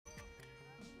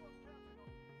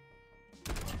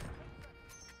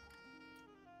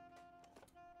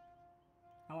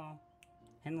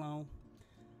Hello.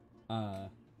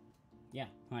 Yeah,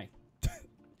 hi.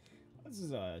 This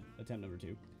is attempt number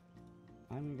 2.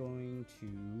 I'm going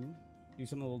to do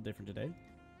something a little different today.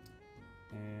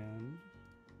 And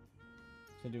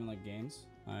instead of doing like games,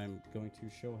 I'm going to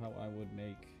show how I would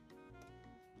make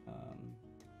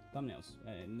thumbnails.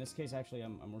 In this case, actually,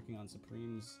 I'm working on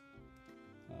Supreme's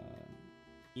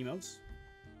emotes.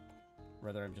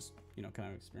 Rather, I'm just, kind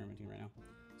of experimenting right now.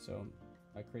 So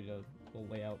I created a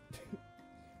little layout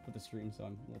for the stream, so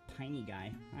I'm a little tiny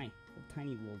guy. Hi,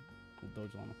 little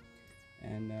Doge Llama.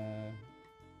 And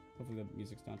hopefully the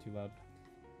music's not too loud.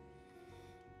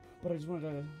 But I just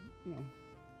wanted to,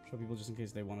 show people just in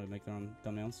case they wanted to make their own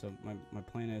thumbnails. So my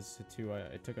plan is to,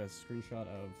 I took a screenshot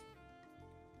of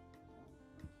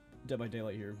Dead by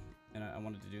Daylight here, and I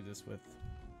wanted to do this with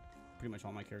pretty much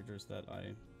all my characters that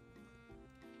I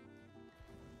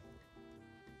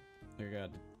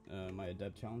got my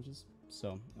adept challenges.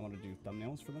 So I wanted to do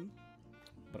thumbnails for them,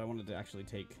 but I wanted to actually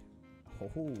take.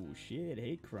 Oh shit!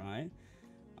 Hey, Cry.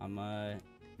 I'm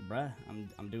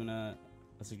doing a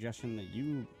suggestion that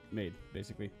you made,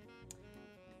 basically,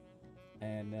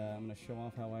 and I'm gonna show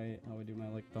off how I do my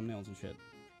thumbnails and shit,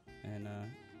 and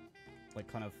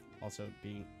kind of also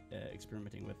being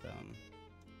experimenting with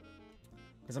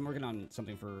because I'm working on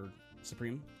something for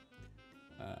Supreme.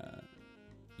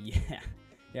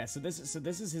 Yeah. So this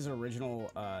is his original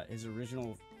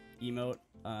emote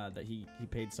that he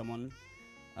paid someone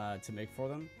to make for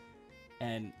them,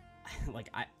 and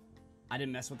I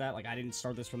didn't mess with that. I didn't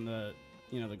start this from the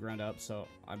the ground up. So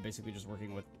I'm basically just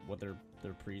working with what their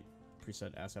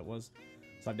preset asset was.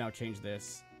 So I've now changed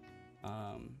this.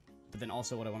 But then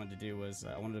also what I wanted to do was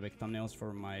I wanted to make thumbnails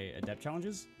for my adept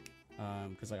challenges,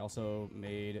 because I also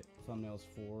made thumbnails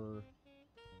for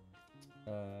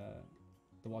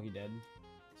The Walking Dead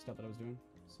stuff that I was doing.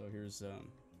 So here's one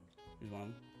of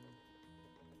them.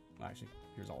 Well, actually,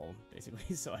 here's all of them,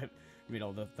 basically. So I made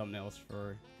all the thumbnails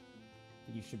for.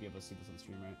 You should be able to see this on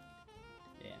stream, right?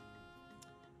 Yeah.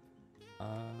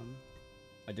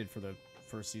 I did for the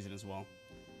first season as well.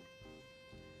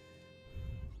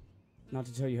 Not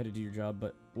to tell you how to do your job,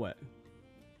 but what?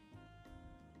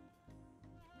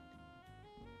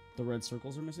 The red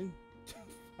circles are missing?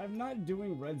 I'm not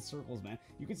doing red circles, man.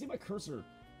 You can see my cursor.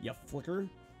 You flicker.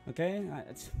 Okay?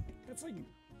 That's like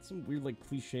some weird,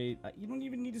 cliche. You don't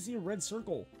even need to see a red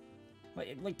circle.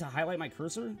 Like to highlight my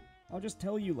cursor? I'll just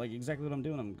tell you, exactly what I'm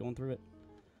doing. I'm going through it.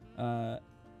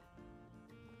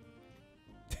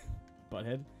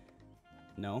 Butthead?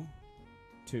 No.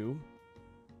 2.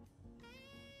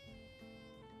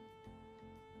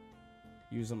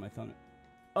 Use on my thumb.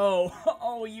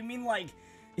 Oh, you mean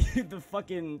the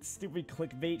fucking stupid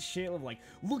clickbait shit of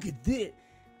look at this.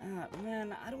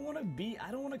 Man, I don't want to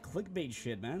clickbait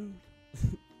shit, man.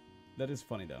 That is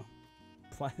funny though.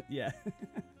 Yeah.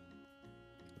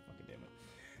 Fucking damn it.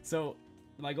 So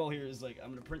my goal here is I'm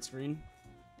gonna print screen.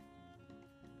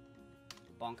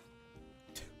 Bonk.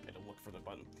 I had to look for the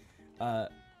button.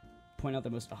 Point out the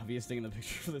most obvious thing in the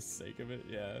picture for the sake of it.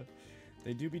 Yeah,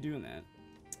 they do be doing that.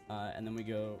 And then we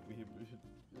go.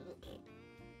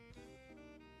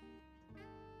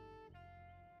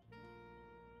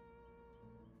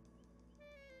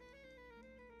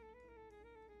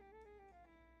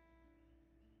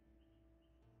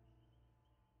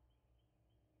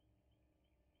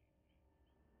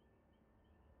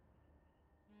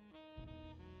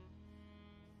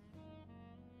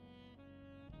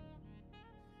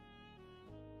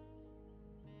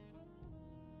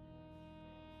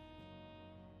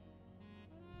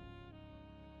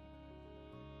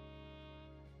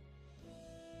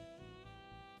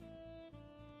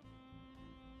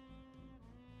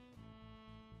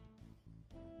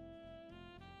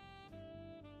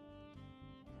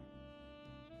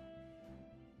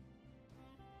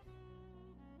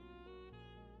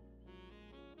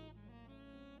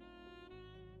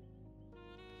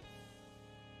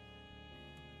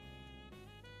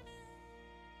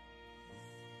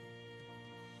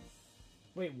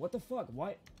 Wait, what the fuck?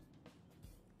 Why?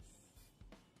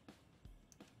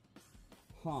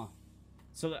 Huh.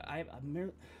 So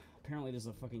apparently there's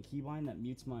a fucking keybind that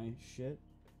mutes my shit.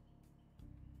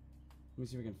 Let me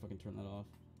see if I can fucking turn that off.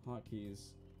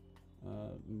 Hotkeys.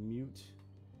 Mute.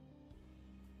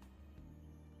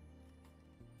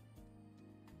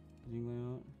 Editing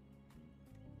layout.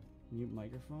 Mute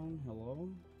microphone. Hello?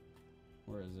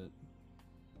 Where is it?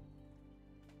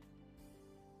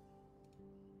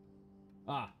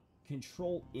 Ah,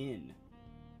 control in.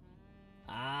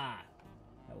 Ah,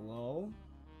 hello?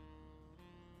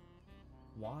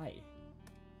 Why?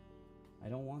 I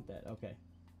don't want that. Okay.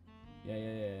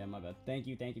 Yeah, my bad. Thank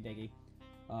you.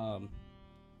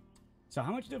 So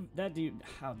how much did that do?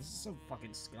 Oh, this is so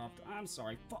fucking scuffed. I'm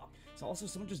sorry. Fuck. So also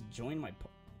someone just joined my.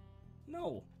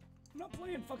 No, I'm not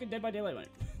playing fucking Dead by Daylight.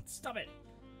 Stop it.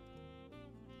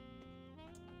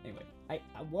 Anyway, I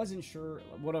wasn't sure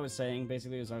what I was saying.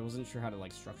 Basically, is I wasn't sure how to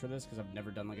like structure this because I've never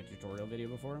done like a tutorial video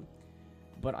before.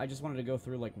 But I just wanted to go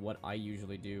through like what I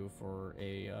usually do for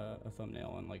a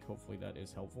thumbnail, and like hopefully that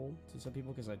is helpful to some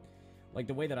people, because I like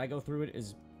the way that I go through it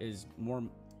is more,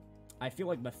 I feel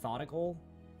like, methodical.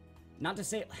 Not to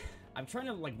say, I'm trying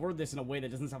to like word this in a way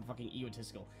that doesn't sound fucking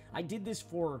egotistical. I did this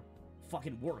for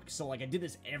fucking work, so like I did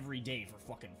this every day for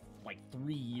fucking like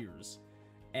 3 years,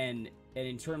 and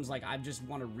in terms like I just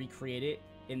want to recreate it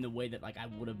in the way that like I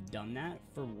would have done that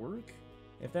for work,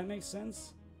 if that makes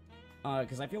sense.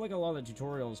 Because I feel like a lot of the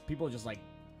tutorials, people just, like,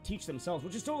 teach themselves,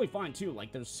 which is totally fine, too.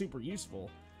 Like, they're super useful.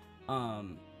 But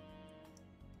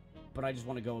I just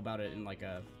want to go about it in, like,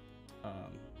 a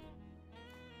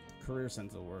career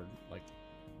sense of the word. Like,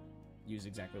 use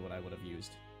exactly what I would have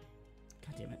used.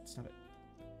 God damn it, stop it.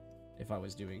 If I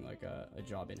was doing, like, a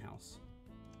job in-house.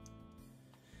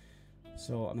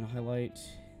 So, I'm going to highlight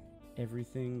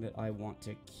everything that I want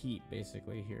to keep,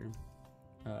 basically, here.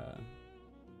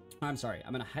 I'm sorry,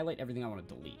 I'm going to highlight everything I want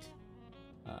to delete.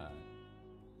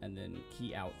 And then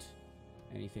key out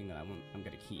anything that I'm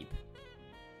going to keep.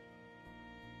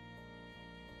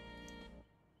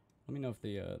 Let me know if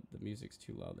the music's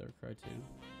too loud there, Cry 2.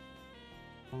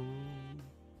 I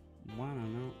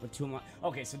don't know. But too much.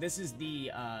 Okay, so this is the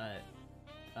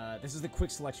quick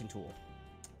selection tool.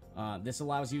 This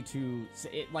allows you to,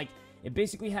 it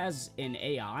basically has an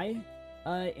AI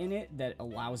in it that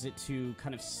allows it to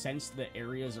kind of sense the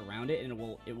areas around it,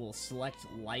 and it will select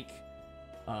like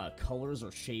colors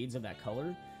or shades of that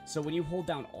color. So when you hold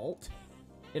down Alt,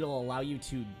 it'll allow you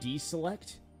to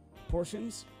deselect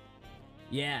portions.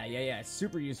 Yeah, it's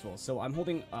super useful. So I'm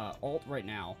holding Alt right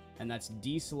now, and that's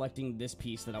deselecting this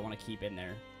piece that I want to keep in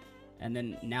there. And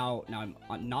then now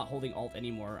I'm not holding Alt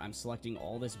anymore. I'm selecting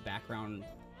all this background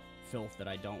filth that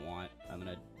I don't want. I'm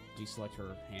gonna deselect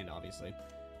her hand, obviously.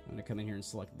 I'm gonna come in here and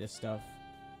select this stuff,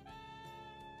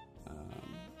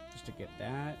 just to get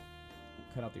that.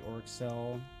 Cut out the Oric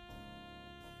cell.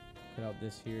 Cut out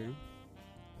this here.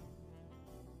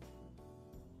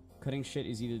 Cutting shit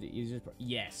is either the easiest part.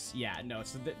 Yes, yeah, no.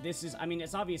 So this is, I mean,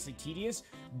 it's obviously tedious,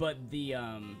 but the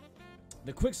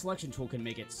quick selection tool can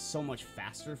make it so much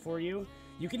faster for you.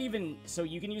 You can even, so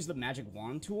you can use the magic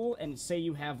wand tool, and say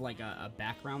you have like a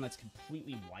background that's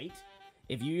completely white.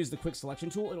 If you use the quick selection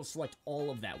tool, it'll select all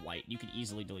of that white. You can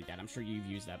easily delete that. I'm sure you've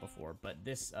used that before. But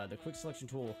this, the quick selection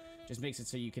tool just makes it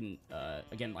so you can,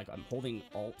 again, like I'm holding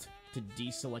Alt to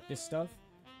deselect this stuff.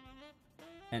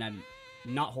 And I'm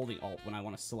not holding Alt when I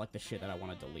want to select the shit that I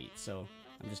want to delete. So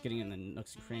I'm just getting in the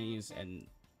nooks and crannies, and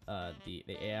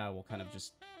the AI will kind of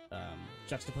just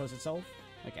juxtapose itself,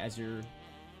 like as you're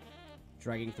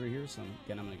dragging through here. So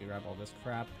again, I'm going to grab all this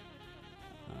crap.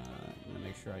 I'm going to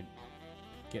make sure I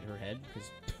get her head,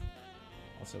 because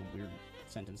also weird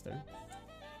sentence there.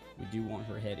 We do want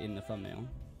her head in the thumbnail.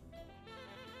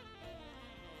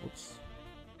 Oops.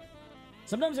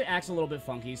 Sometimes it acts a little bit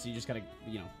funky, so you just gotta,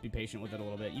 you know, be patient with it a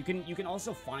little bit. You can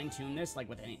also fine-tune this, like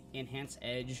with an enhance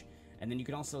edge, and then you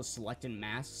can also select and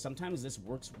mask. Sometimes this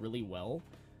works really well.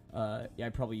 Yeah, I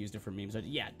probably used it for memes.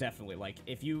 Yeah, definitely. Like,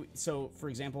 if you, so for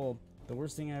example, the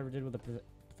worst thing I ever did with a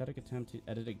pathetic attempt to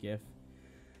edit a GIF.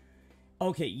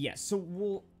 Okay, yes,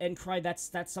 so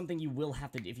that's something you will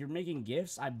have to do. If you're making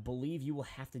GIFs, I believe you will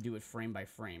have to do it frame by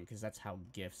frame, because that's how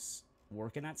GIFs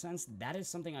work in that sense. That is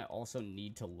something I also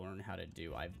need to learn how to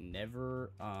do. I've never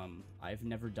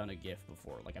done a GIF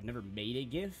before. Like, I've never made a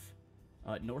GIF,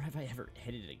 nor have I ever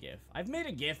edited a GIF. I've made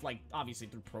a GIF, like, obviously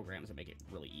through programs that make it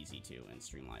really easy to and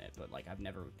streamline it, but, like, I've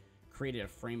never created a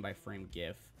frame by frame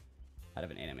GIF out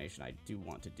of an animation. I do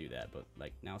want to do that, but,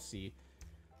 like, now see,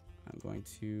 I'm going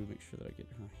to make sure that I get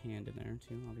her hand in there,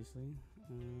 too, obviously.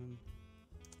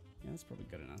 Yeah, that's probably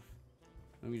good enough.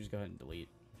 Let me just go ahead and delete.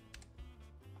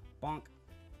 Bonk.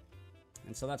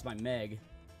 And so that's my Meg,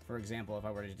 for example, if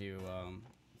I were to do,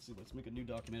 let's see, let's make a new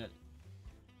document at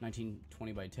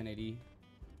 1920 by 1080,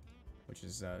 which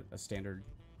is a standard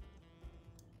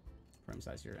frame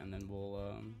size here, and then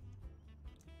we'll,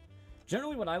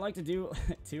 generally what I like to do,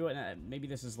 too, and maybe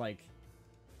this is like,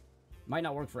 might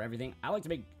not work for everything. I like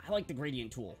the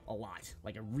gradient tool a lot.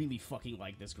 Like, I really fucking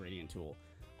like this gradient tool.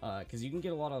 Because you can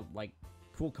get a lot of, like,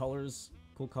 cool colors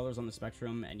on the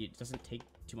spectrum, and it doesn't take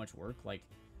too much work. Like,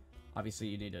 obviously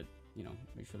you need to, you know,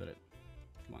 make sure that it,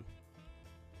 come on.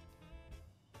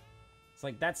 It's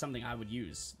like, that's something I would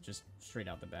use just straight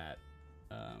out the bat.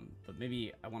 But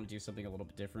maybe I want to do something a little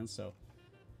bit different, so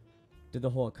Did the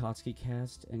whole Akatsuki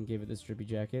cast and gave it this drippy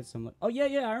jacket. So I'm like, oh yeah,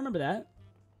 yeah, I remember that.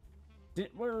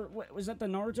 What, was that the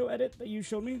Naruto edit that you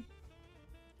showed me?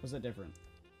 Or was that different?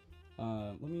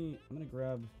 I'm gonna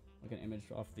grab like an image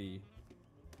off the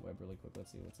web really quick.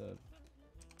 Let's see what's up.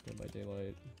 Dead by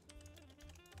Daylight.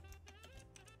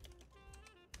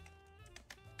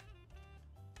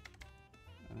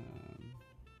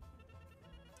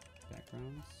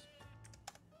 Backgrounds.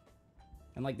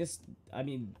 And like this, I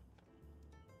mean,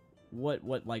 what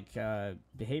like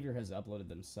Behavior has uploaded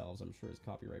themselves, I'm sure is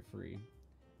copyright free.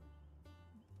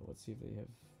 But let's see if they have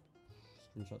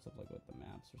screenshots of like what the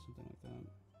maps or something like that.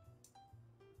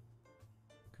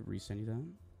 Could resend you that.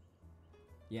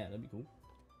 Yeah, that'd be cool.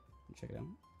 Check it out.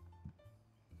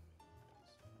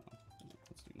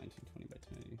 Let's do 1920 by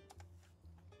 1080.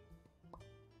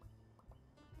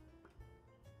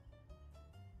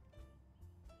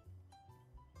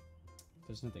 If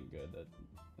there's nothing good,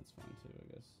 that's fine too,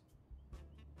 I guess.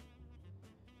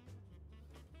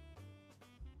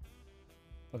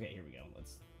 Okay, here we go.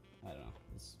 Let's, I don't know.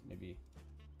 Let's maybe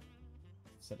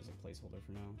set as a placeholder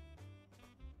for now.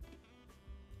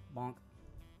 Bonk.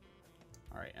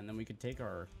 Alright, and then we could take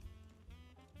our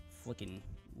flicking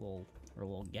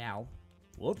little gal.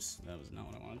 Whoops, that was not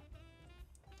what I wanted.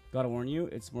 Gotta warn you,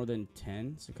 it's more than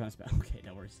 10, so kind of spam. Okay,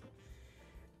 no worries.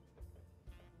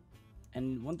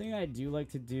 And one thing I do like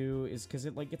to do is, because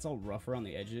it like gets all rough around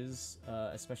the edges,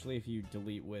 especially if you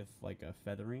delete with like a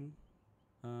feathering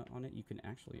on it, you can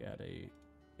actually add a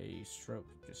stroke,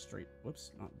 just straight.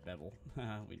 Whoops, not bevel.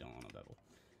 We don't want a bevel.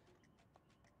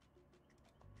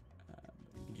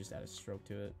 You can just add a stroke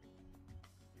to it.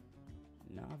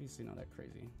 No, obviously not that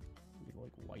crazy. Maybe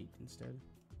like white instead.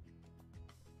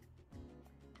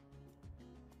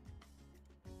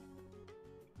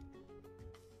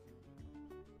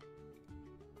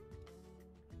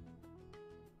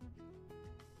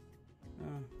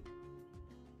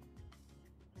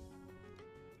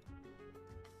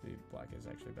 Maybe black is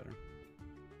actually better.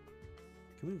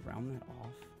 Can we round that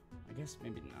off? I guess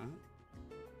maybe not.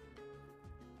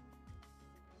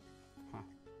 Huh.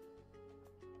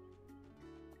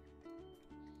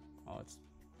 Oh, it's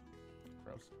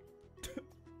gross.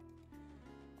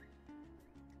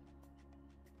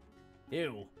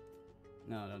 Ew.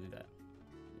 No, don't do that.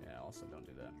 Yeah, also don't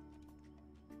do that.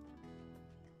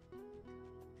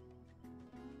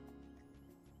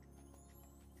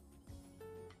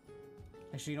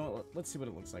 Actually, you know what? Let's see what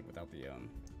it looks like without the,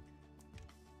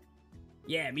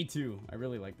 Yeah, me too. I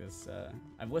really like this.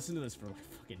 I've listened to this for like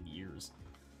fucking years.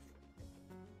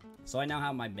 So I now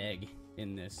have my Meg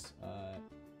in this.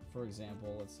 For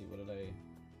example, let's see, what did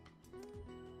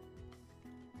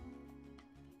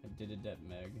I did a det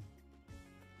Meg.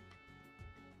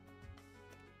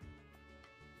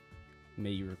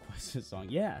 May you request a song?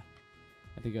 Yeah.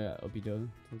 I think Obido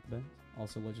took the best.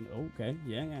 Also legend. Oh, okay.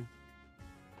 Yeah, yeah.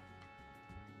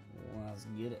 Let's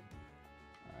get it.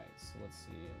 Alright, so let's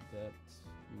see. Det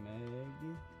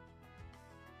Meg.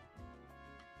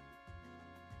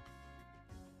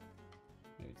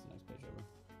 Maybe it's the next page over.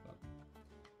 Fuck.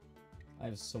 I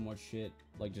have so much shit.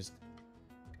 Like, just.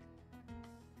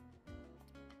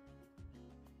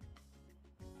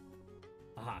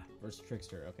 Aha! Versus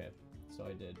Trickster. Okay. So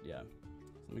I did, yeah.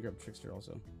 So let me grab Trickster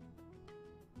also.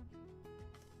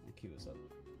 I'll cue this up.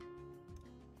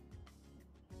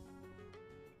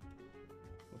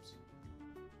 Whoops.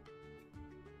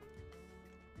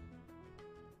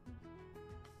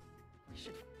 We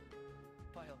should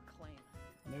file a claim.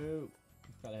 No.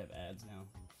 I've gotta have ads now.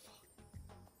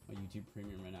 My YouTube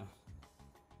Premium right now.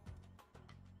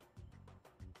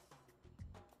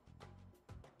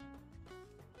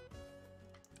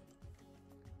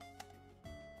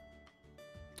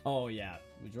 Oh yeah,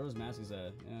 Majora's Mask is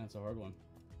it's a hard one.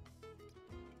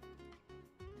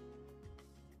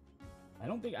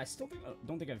 I still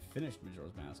don't think I've finished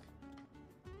Majora's Mask.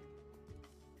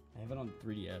 I have it on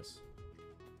 3DS.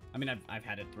 I mean, I've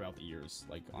had it throughout the years.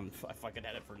 Like on, I fucking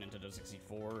had it for Nintendo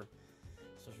 64,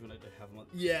 especially when I did have one.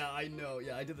 Yeah, I know.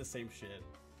 Yeah, I did the same shit.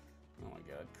 Oh my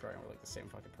god, crying, we're like the same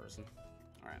fucking person.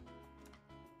 All right,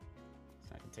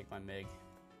 so I can take my Meg.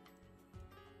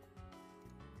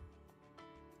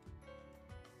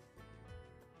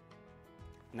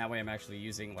 And that way I'm actually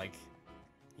using, like,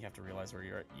 you have to realize where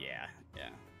you're at. Yeah,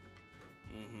 yeah.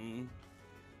 Mm-hmm.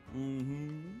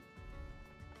 Mm-hmm.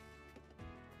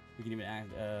 We can even add,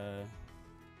 a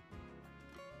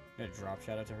drop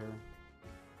shout out to her.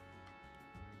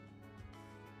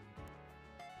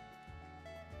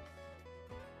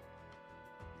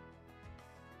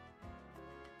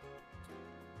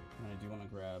 And I do want to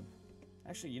grab,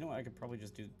 actually, you know what? I could probably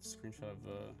just do a screenshot of,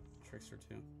 Trickster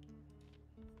too.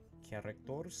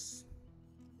 characters.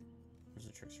 Where's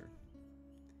the trickster?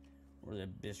 Where's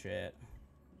that bitch at?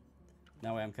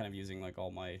 That way I'm kind of using like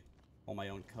all my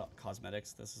own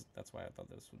cosmetics. That's why I thought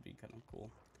this would be kind of cool.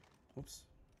 Oops,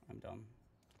 I'm dumb.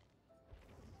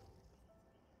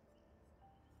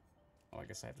 Oh, I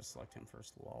guess I have to select him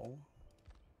first. Lol.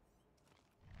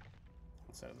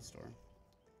 Outside of the store.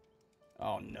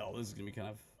 Oh no, this is gonna be kind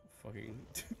of fucking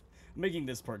making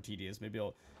this part tedious. Maybe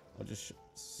I'll just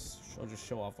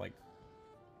show off like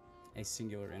a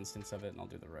singular instance of it, and I'll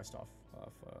do the rest off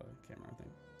camera. I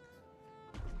think.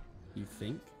 You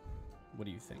think? What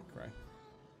do you think, Cry?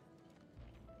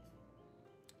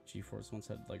 GeForce once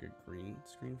had like a green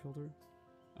screen filter.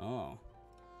 Oh.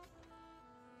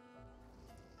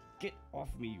 Get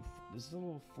off me, you this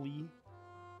little flea.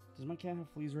 Does my cat have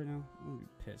fleas right now? I'm gonna be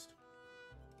pissed.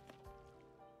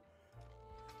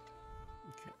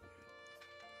 Okay.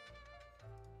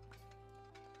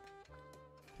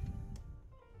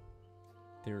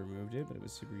 They removed it, but it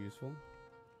was super useful.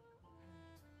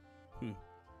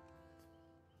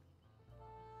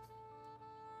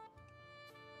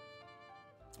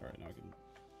 Alright, now I can...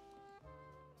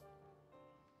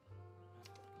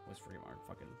 Let's forget our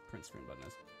fucking print screen button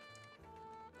is.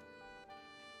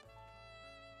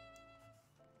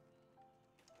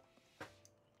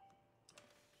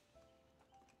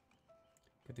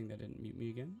 Good thing that didn't mute me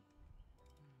again.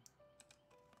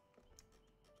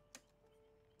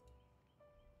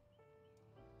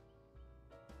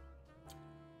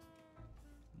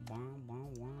 Wow, wow,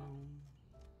 wow.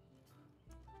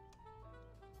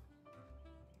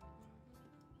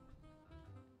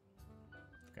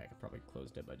 Okay, I could probably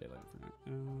close Dead by Daylight for now.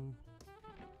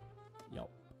 Yup.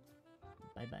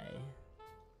 Bye bye.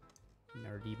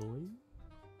 Nerdy boy.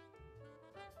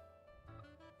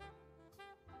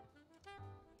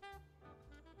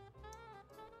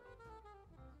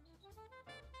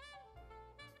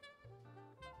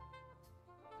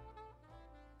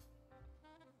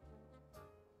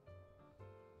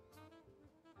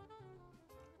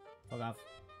 Fuck off.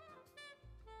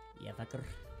 Yeah, fucker.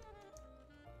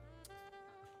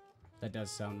 That does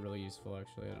sound really useful,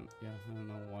 actually. I don't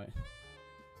know why. It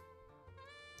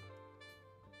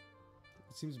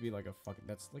seems to be like a fucking...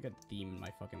 That's like a theme in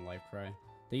my fucking life, Cry.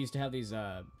 They used to have these,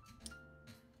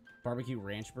 barbecue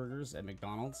ranch burgers at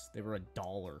McDonald's. They were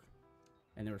 $1.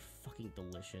 And they were fucking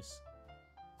delicious.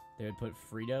 They would put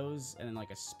Fritos and then,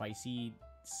 like, a spicy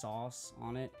sauce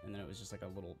on it. And then it was just, like, a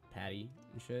little patty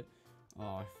and shit.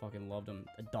 Oh, I fucking loved them.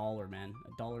 $1, man.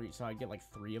 $1 each. So I'd get, like,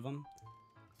 3 of them.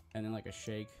 And then, like, a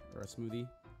shake or a smoothie.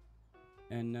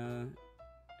 And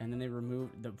then they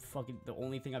removed the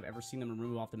only thing I've ever seen them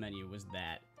remove off the menu was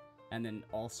that. And then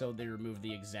also they removed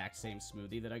the exact same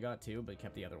smoothie that I got too, but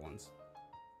kept the other ones.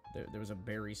 There was a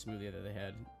berry smoothie that they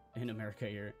had in America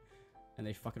here. And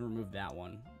they fucking removed that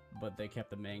one. But they kept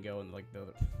the mango and, like, the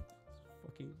other...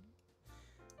 fucking...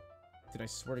 Dude, I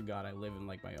swear to God, I live in,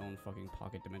 like, my own fucking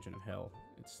pocket dimension of hell.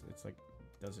 It's like,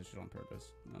 does this shit on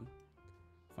purpose, man.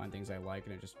 Find things I like,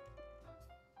 and it just...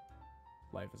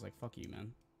 Life is like, fuck you,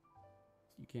 man.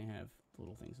 You can't have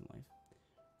little things in life.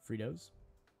 Fritos.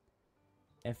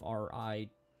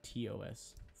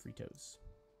 F-R-I-T-O-S. Fritos.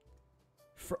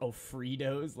 Oh,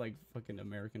 Fritos? Like fucking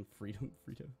American freedom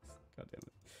Fritos. God damn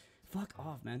it. Fuck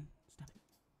off, man. Stop it.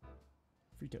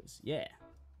 Fritos. Yeah.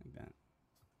 Like that.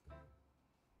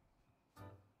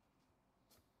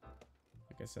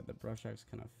 Like I said, the brush axe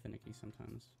kind of finicky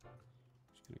sometimes.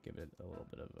 Just gonna give it a little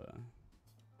bit of a...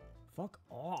 Fuck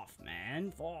off,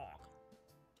 man. Fuck.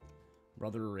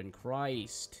 Brother in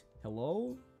Christ.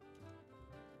 Hello?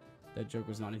 That joke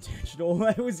was not intentional.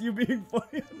 That was you being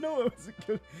funny. No, it was a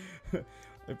good...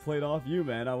 I played off you,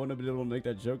 man. I wouldn't have been able to make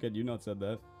that joke had you not said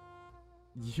that.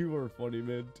 You are funny,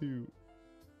 man, too.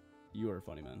 You are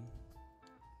funny, man.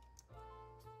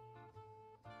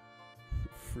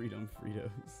 Freedom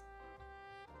Fritos.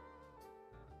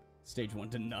 Stage 1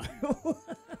 denial.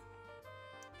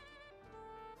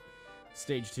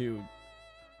 Stage 2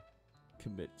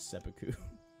 commit seppuku.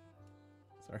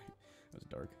 Sorry, that was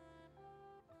dark.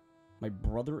 My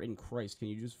brother in Christ, can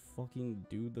you just fucking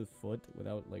do the foot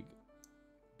without, like,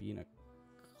 being a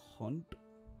cunt?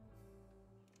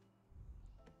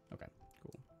 Okay,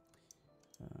 cool.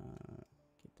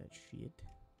 Get that shit.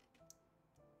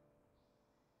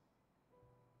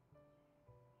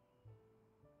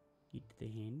 Eat the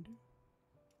hand.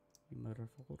 You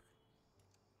motherfucker.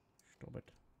 Stop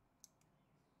it.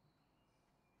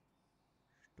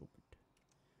 Stop it.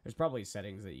 There's probably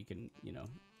settings that you can, you know,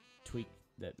 tweak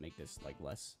that make this, like,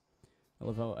 less I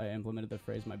love how I implemented the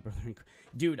phrase my brother and...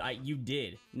 Dude, you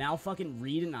did. Now fucking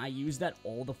Reed and I use that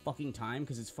all the fucking time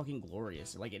because it's fucking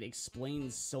glorious. Like, it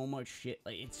explains so much shit.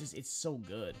 Like, it's so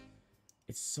good.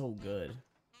 It's so good.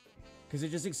 Because it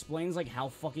just explains, like, how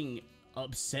fucking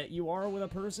upset you are with a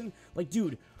person. Like,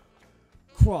 dude,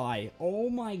 cry. Oh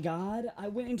my god. I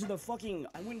went into the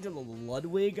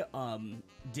Ludwig,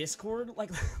 Discord, like,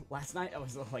 last night. I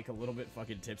was, like, a little bit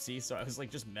fucking tipsy, so I was,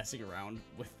 like, just messing around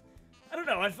with... I don't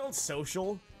know, I felt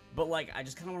social, but, like, I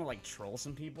just kind of want to, like, troll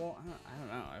some people. I don't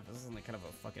know, I was in, like, kind of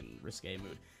a fucking risque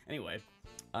mood. Anyway,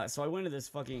 so I went to this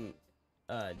fucking,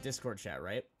 Discord chat,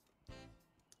 right?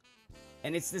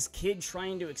 And it's this kid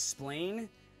trying to explain,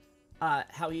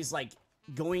 how he's, like,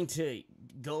 going to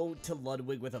go to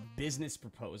Ludwig with a business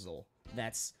proposal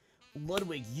that's,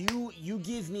 Ludwig, you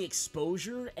give me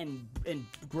exposure and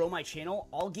grow my channel,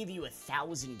 I'll give you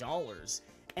 $1,000.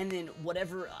 And then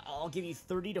whatever, I'll give you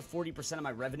 30 to 40% of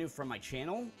my revenue from my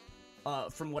channel,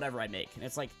 from whatever I make. And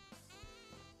it's like,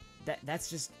 that's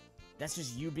just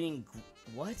you being,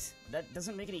 what? That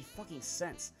doesn't make any fucking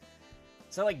sense.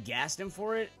 So I, like, gassed him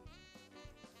for it.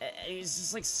 He's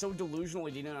just, like, so delusional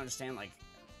he didn't understand, like,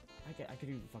 I could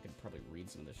even fucking probably read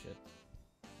some of this shit.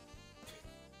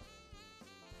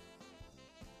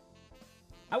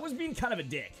 I was being kind of a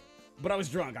dick. But I was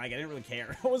drunk, like, I didn't really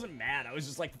care. I wasn't mad, I was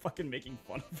just, like, fucking making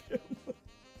fun of him.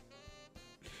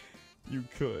 You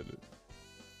could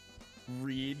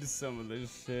read some of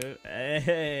this shit.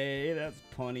 Hey, that's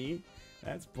punny.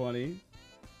 That's punny.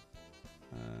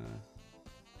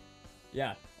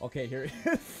 Yeah, okay, here.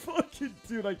 Fucking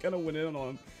dude, I kind of went in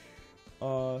on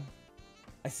him.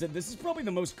 I said, this is probably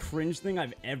the most cringe thing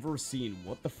I've ever seen.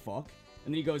 What the fuck?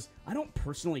 And then he goes, I don't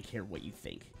personally care what you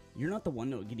think. You're not the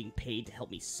one getting paid to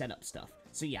help me set up stuff.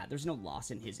 So yeah, there's no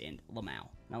loss in his end, Lamau.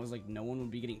 And I was like, no one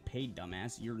would be getting paid,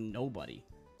 dumbass. You're nobody.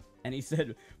 And he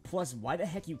said, plus, why the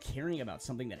heck you caring about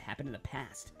something that happened in the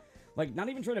past? Like, not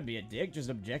even trying to be a dick, just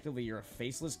objectively, you're a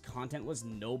faceless, contentless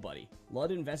nobody.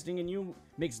 Lud investing in you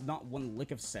makes not one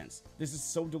lick of sense. This is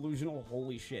so delusional,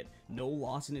 holy shit. No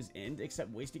loss in his end, except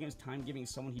wasting his time giving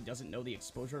someone he doesn't know the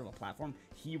exposure of a platform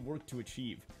he worked to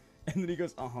achieve. And then he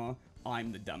goes,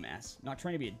 I'm the dumbass. Not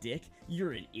trying to be a dick,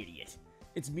 you're an idiot.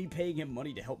 It's me paying him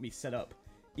money to help me set up.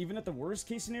 Even at the worst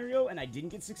case scenario, and I didn't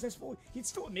get successful, he'd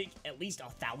still make at least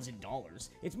 $1,000.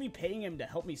 It's me paying him to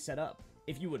help me set up.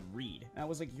 If you would read. And I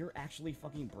was like, you're actually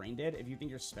fucking brain dead if you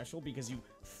think you're special because you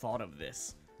thought of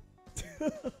this.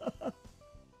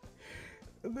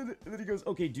 And then he goes,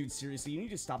 okay, dude, seriously, you need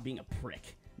to stop being a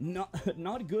prick. Not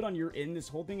good on your end. This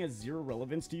whole thing has zero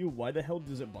relevance to you. Why the hell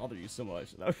does it bother you so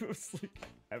much? And I was like,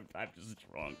 I'm just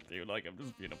drunk, dude. Like, I'm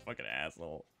just being a fucking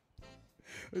asshole.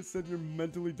 I said, you're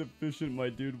mentally deficient, my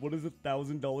dude. What is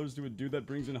 $1,000 to a dude that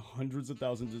brings in hundreds of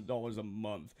thousands of dollars a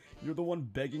month? You're the one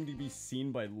begging to be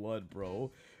seen by Lud, bro.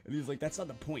 And he's like, that's not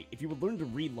the point. If you would learn to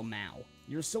read Lamau.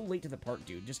 You're so late to the part,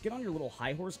 dude. Just get on your little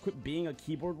high horse, quit being a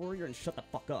keyboard warrior, and shut the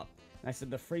fuck up. And I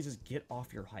said, the phrase is, get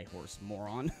off your high horse,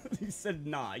 moron. He said,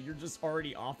 nah, you're just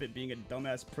already off it being a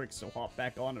dumbass prick, so hop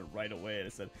back on it right away. And I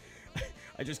said,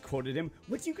 I just quoted him,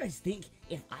 what do you guys think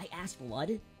if I asked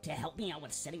Lud to help me out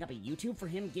with setting up a YouTube for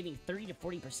him giving 30 to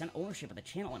 40% ownership of the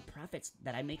channel and profits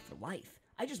that I make for life?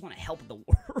 I just want to help the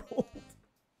world.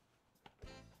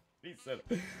 He said,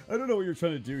 I don't know what you're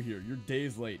trying to do here. You're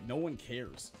days late. No one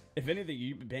cares. If anything,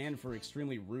 you banned for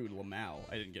extremely rude, Lamau.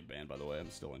 I didn't get banned, by the way.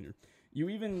 I'm still in here. You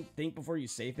even think before you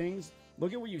say things?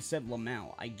 Look at what you said,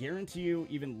 Lamau. I guarantee you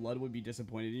even Lud would be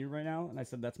disappointed in you right now. And I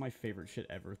said, that's my favorite shit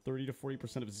ever. 30 to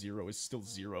 40% of zero is still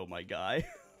zero, my guy.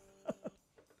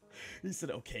 He said,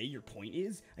 okay, your point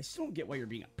is? I still don't get why you're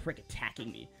being a prick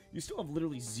attacking me. You still have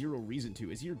literally zero reason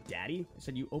to. Is he your daddy? I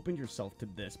said, you opened yourself to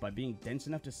this by being dense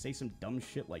enough to say some dumb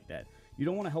shit like that. You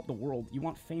don't want to help the world. You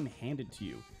want fame handed to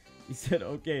you. He said,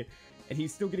 okay. And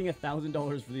he's still getting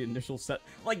 $1,000 for the initial set.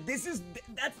 Like, that's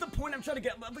the point I'm trying to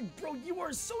get. I'm like, bro, you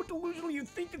are so delusional. You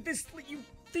think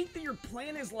that your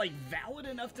plan is, like, valid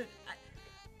enough to...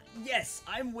 yes,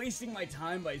 I'm wasting my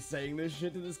time by saying this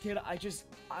shit to this kid.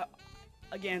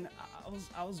 Again,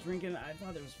 I was drinking. I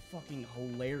thought it was fucking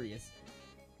hilarious.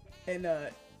 And,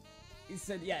 he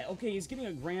said, yeah, okay, he's getting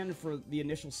 $1,000 for the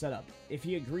initial setup. If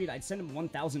he agreed, I'd send him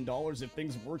 $1,000 if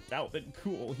things worked out, then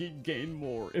cool, he'd gain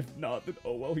more. If not, then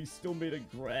oh well, he still made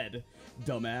 $1,000,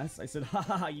 dumbass. I said,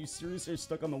 ha, you seriously are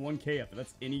stuck on the 1K if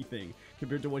that's anything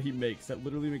compared to what he makes. That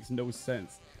literally makes no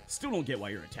sense. Still don't get why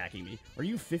you're attacking me. Are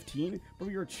you 15? Bro,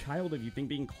 you're a child if you think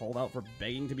being called out for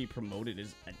begging to be promoted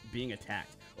is being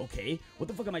attacked. Okay, what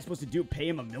the fuck am I supposed to do? Pay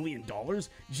him $1 million?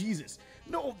 Jesus.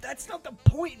 No, that's not the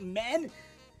point, man.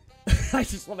 I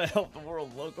just want to help the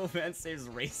world. Local man saves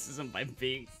racism by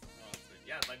being sponsored.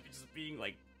 yeah, by just being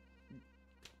like,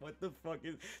 what the fuck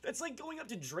is... That's like going up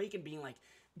to Drake and being like,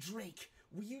 Drake,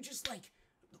 will you just, like,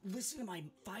 listen to my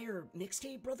fire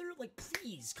mixtape, brother? Like,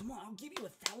 please, come on, I'll give you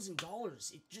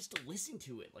 $1,000 just to listen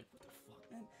to it. Like, what the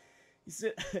fuck, man? He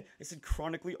said, I said,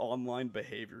 chronically online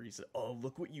behavior. He said, oh,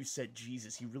 look what you said,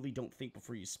 Jesus. You really don't think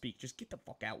before you speak. Just get the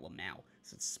fuck out, Lamau.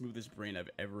 It's the smoothest brain I've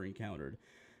ever encountered.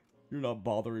 You're not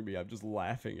bothering me. I'm just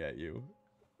laughing at you.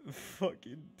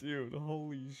 Fucking dude.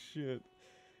 Holy shit.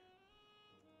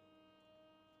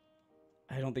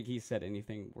 I don't think he said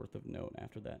anything worth of note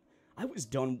after that. I was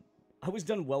done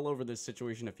well over this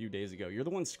situation a few days ago. You're the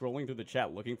one scrolling through the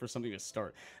chat looking for something to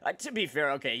start. To be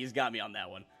fair, okay, he's got me on that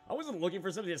one. I wasn't looking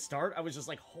for something to start. I was just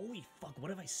like, holy fuck, what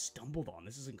have I stumbled on?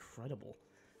 This is incredible.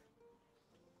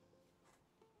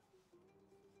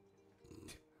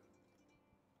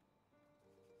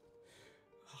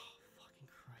 Oh, fucking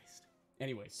Christ.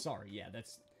 Anyway, sorry, yeah,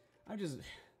 that's... I'm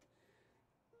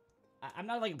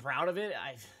not, like, proud of it.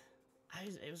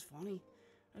 It was funny.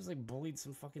 I was, like, bullied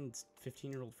some fucking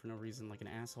 15-year-old for no reason, like an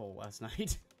asshole last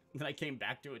night. Then I came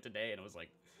back to it today, and I was like,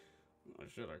 oh,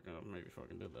 shit, I could have maybe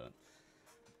fucking did that.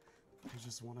 I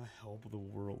just want to help the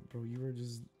world, bro. You are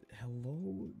just...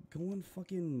 Hello? Go on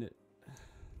fucking...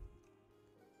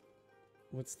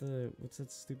 What's that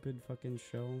stupid fucking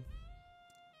show?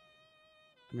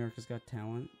 America's Got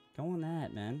Talent? Go on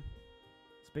that, man.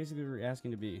 It's basically what you're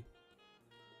asking to be.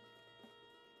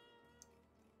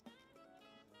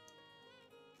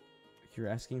 You're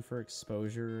asking for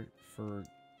exposure for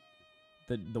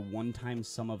the one-time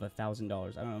sum of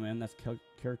 $1,000. I don't know, man. That's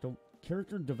character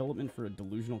development for a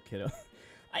delusional kiddo.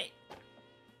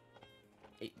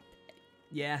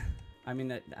 Yeah. I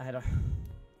mean, I don't...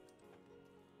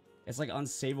 It's like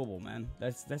unsavable, man.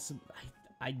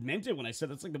 I meant it when I said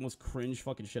that's like the most cringe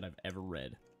fucking shit I've ever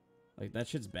read. Like, that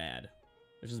shit's bad.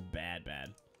 It's just bad.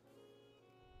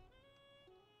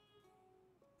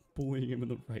 Bullying him in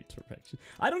the right direction.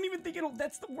 I don't even think it'll...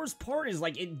 That's the worst part, is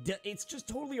like, it's just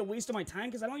totally a waste of my time,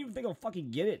 because I don't even think I'll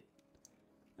fucking get it.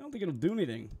 I don't think it'll do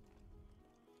anything.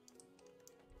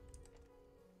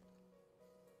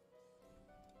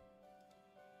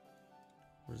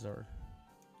 Where's our...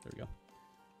 There we go.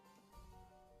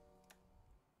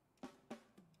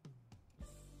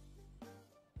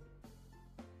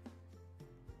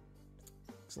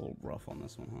 It's a little rough on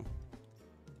this one, huh?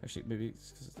 Actually, maybe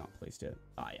it's because it's not placed yet.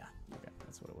 Ah, yeah. Okay,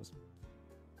 that's what it was.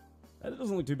 That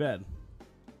doesn't look too bad.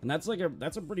 And that's like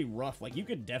that's a pretty rough. Like, you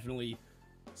could definitely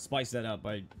spice that up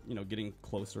by, you know, getting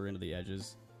closer into the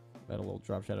edges. Got a little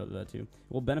drop shadow to that too. It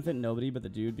will benefit nobody but the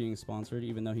dude being sponsored,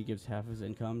 even though he gives half his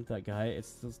income. That guy, it's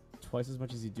still twice as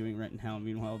much as he's doing right now.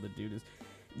 Meanwhile, the dude is...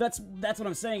 That's what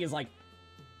I'm saying, is like...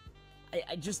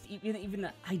 I just... Even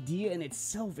the idea in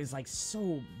itself is like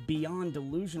so beyond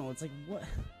delusional. It's like, what...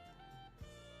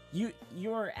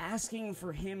 You're asking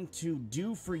for him to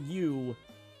do for you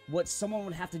what someone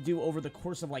would have to do over the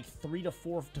course of like 3 to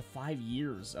 4 to 5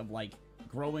 years of like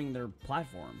growing their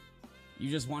platform. You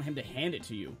just want him to hand it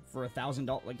to you for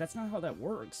 $1,000. Like, that's not how that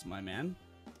works, my man.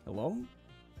 Hello?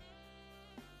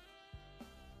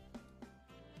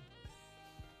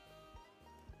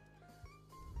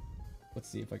 Let's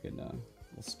see if I can we'll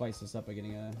spice this up by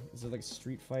getting a... Is it like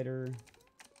Street Fighter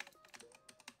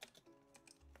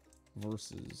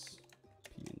versus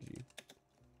PNG?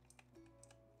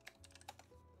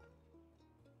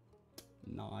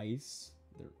 Nice.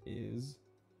 There is.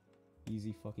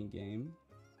 Easy fucking game.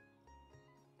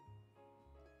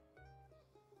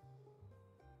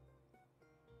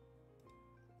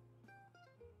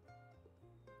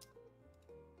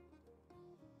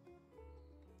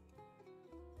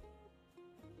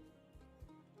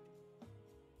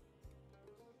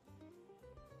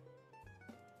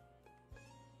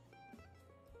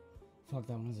 Fuck,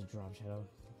 that one has a drop shadow.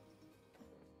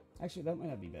 Actually, that might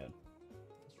not be bad.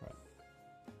 Let's try it.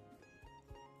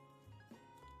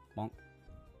 Bonk.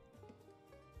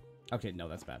 Okay, no,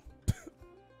 that's bad.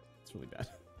 It's really bad.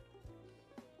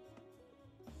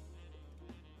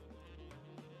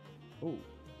 Oh.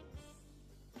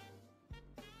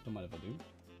 Don't mind if I do.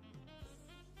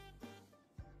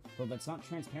 Bro, that's not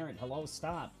transparent. Hello,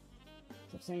 stop.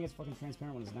 Stop saying it's fucking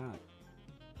transparent when it's not.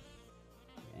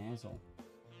 You asshole.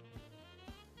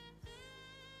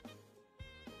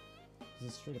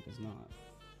 This straight up is not.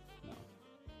 No.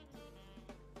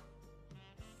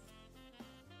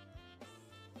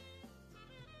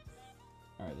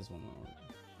 Alright, this one won't work.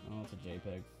 Oh, it's a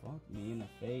JPEG. Fuck me in the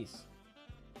face.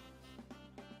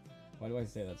 Why do I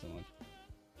say that so much?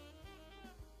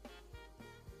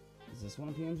 Is this one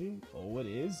a PNG? Oh, it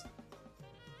is?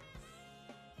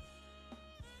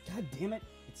 God damn it.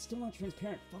 It's still not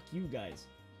transparent. Fuck you guys.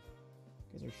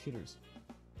 You guys are shitters.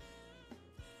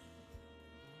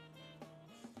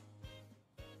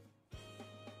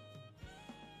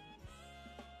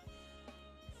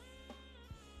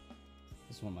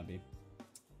 This one might be.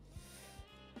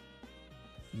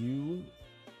 You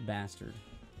bastard.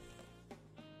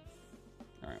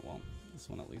 Alright, well, this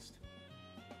one at least.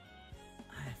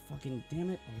 Fucking damn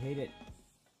it. I hate it.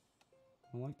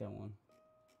 I don't like that one.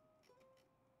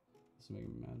 This is making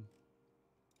me mad.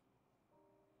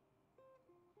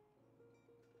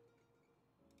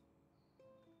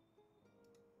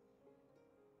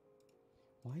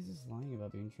 Why is this lying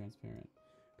about being transparent?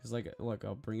 Because, like, look,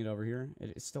 I'll bring it over here.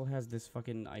 It still has this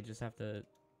fucking... I just have to...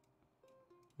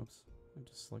 Oops. I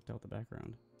just selected out the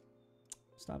background.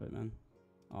 Stop it, man.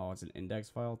 Oh, it's an index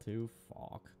file, too?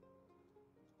 Fuck.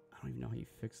 I don't even know how you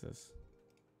fix this.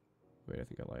 Wait, I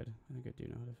think I lied. I think I do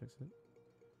know how to fix it.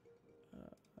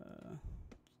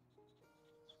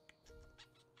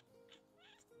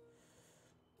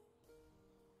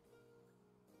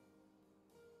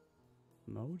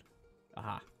 Mode?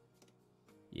 Aha.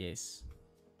 Yes.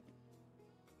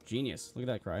 Genius. Look at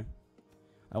that cry.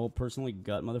 I will personally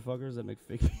gut motherfuckers that make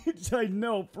fake pages. I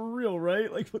know, for real,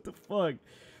 right? Like, what the fuck?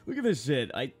 Look at this shit.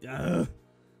 It's not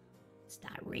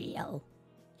real.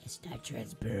 It's not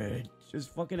transparent. Just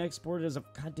fucking export it as a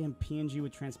goddamn PNG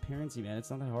with transparency, man.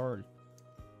 It's not that hard.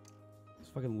 It's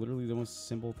fucking literally the most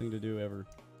simple thing to do ever.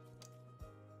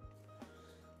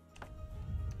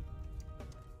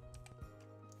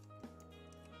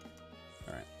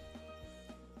 Alright.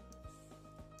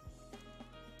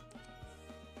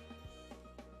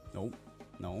 Nope.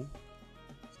 No.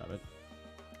 Stop it.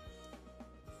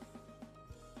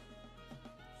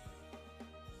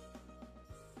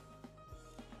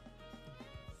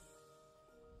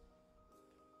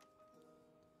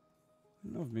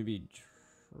 I don't know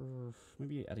if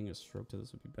maybe adding a stroke to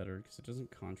this would be better because it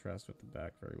doesn't contrast with the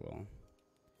back very well.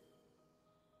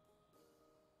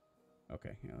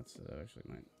 Okay, yeah, that's actually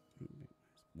might.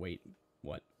 Wait,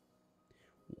 what?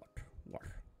 What?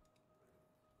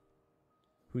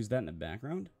 Who's that in the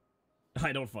background?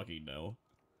 I don't fucking know.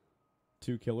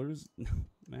 2 killers? No,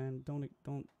 man,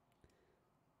 don't.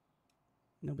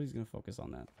 Nobody's gonna focus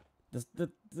on that.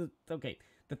 Okay,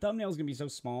 the thumbnail's gonna be so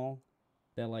small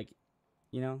that, like,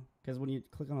 you know, because when you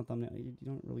click on a thumbnail, you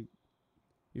don't really...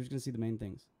 You're just going to see the main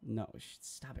things. No,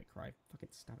 stop it, Cry. Fucking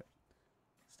stop it.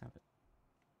 Stop it.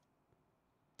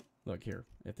 Look, here.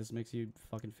 If this makes you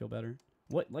fucking feel better.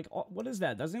 What, like, what is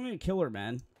that? That's not even a killer,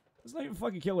 man. That's not even a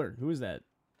fucking killer. Who is that?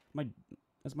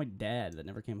 That's my dad that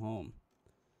never came home.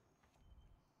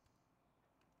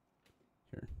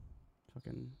 Here.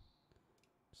 Fucking...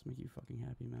 Just make you fucking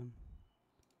happy, man.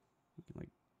 You can,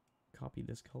 like, copy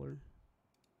this color.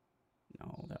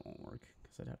 No, that won't work,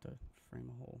 because I'd have to frame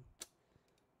a hole.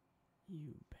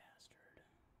 You bastard.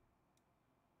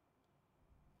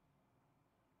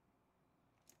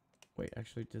 Wait,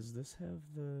 actually, does this have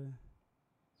the...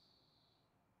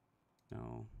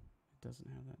 No, it doesn't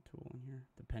have that tool in here.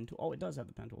 The pen tool? Oh, it does have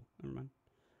the pen tool. Never mind.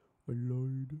 I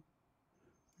lied.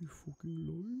 I fucking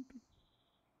lied.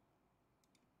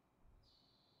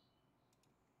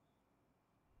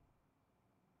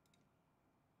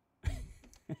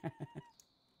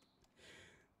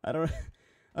 I don't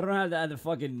know how to add the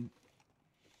fucking...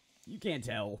 You can't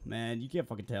tell, man. You can't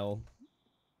fucking tell.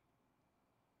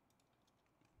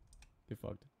 Get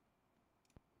fucked.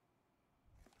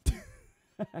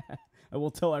 I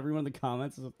will tell everyone in the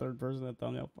comments as a third person that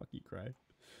thumbnail. Fuck you, Cry. You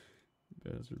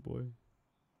bastard boy.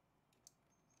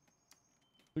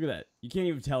 Look at that. You can't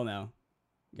even tell now.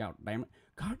 God damn it.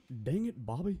 God dang it,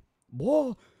 Bobby.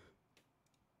 Boy.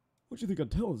 What you think I'm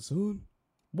telling, son?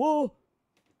 Whoa!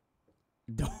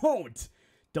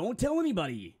 Don't tell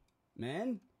anybody,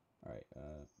 man. All right,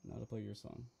 now to play your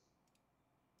song.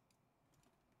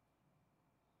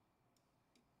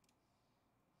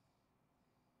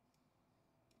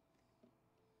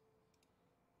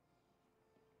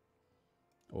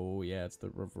 Oh yeah, it's the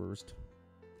reversed.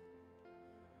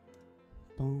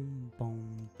 Boom,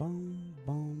 boom, boom,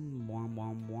 boom, wom,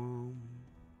 wom, wom.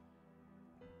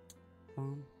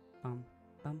 Bum, bum,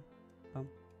 bum, bum,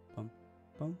 bum,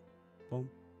 bum, bum,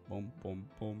 bum, bum,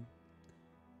 bum.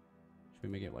 Should we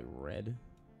make it like red?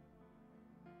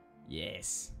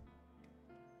 Yes.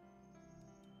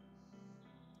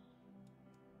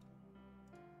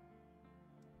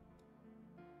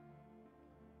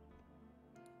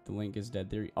 The link is dead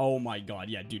theory. Oh my god,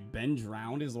 yeah, dude. Ben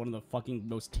Drowned is one of the fucking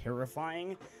most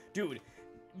terrifying. Dude,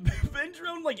 Ben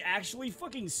Drowned, like, actually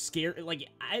fucking scared. Like,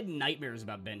 I had nightmares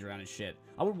about Ben Drowned and shit.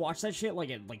 I would watch that shit, like,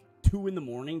 at, like, 2 in the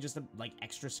morning just to, like,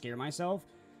 extra scare myself.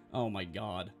 Oh my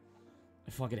god. I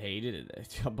I fucking hated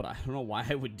it, but I don't know why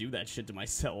I would do that shit to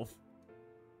myself.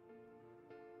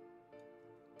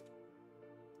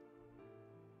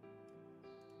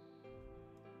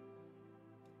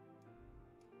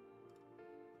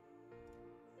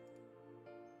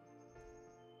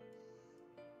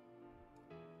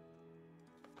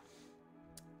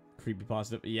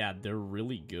 Creepypasta, yeah, they're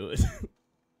really good.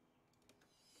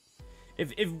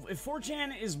 if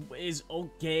 4chan is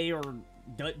okay or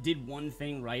did one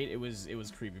thing right, it was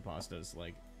creepypastas.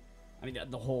 Like, I mean,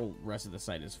 the whole rest of the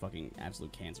site is fucking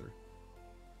absolute cancer.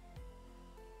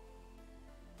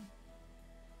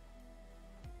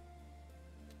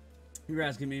 You're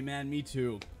asking me, man. Me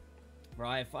too.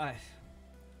 Bro, if I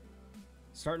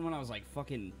starting when I was like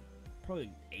fucking probably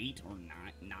 8 or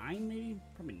 9 maybe.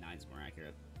 Probably 9's more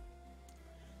accurate.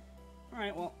 All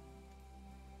right, well,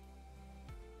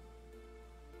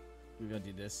 maybe I'll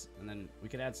do this, and then we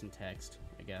could add some text,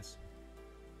 I guess.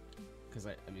 Because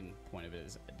I mean, point of it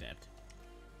is adept.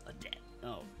 Adept.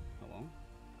 Oh, hello.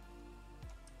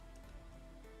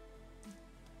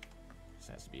 This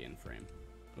has to be in frame.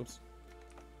 Oops.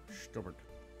 Stubborn.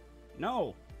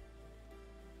 No.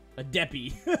 A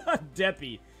deppy. A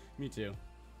deppy. Me too.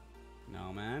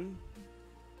 No man.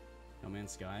 No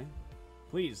Man's Sky.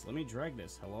 Please let me drag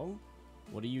this. Hello.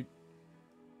 What are you?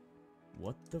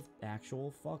 What the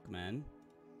actual fuck, man?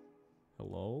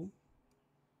 Hello?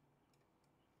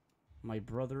 My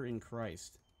brother in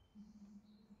Christ.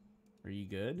 Are you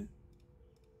good?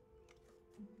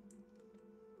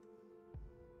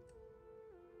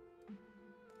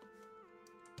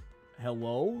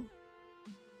 Hello?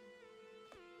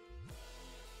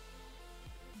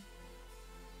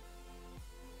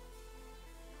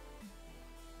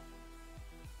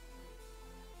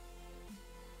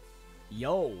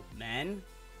 Yo, man.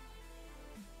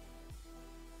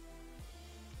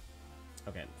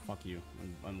 Okay, fuck you.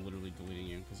 I'm literally deleting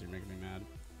you because you're making me mad.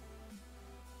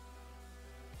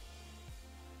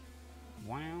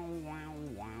 Wow, wow,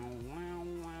 wow, wow,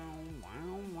 wow,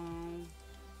 wow, wow.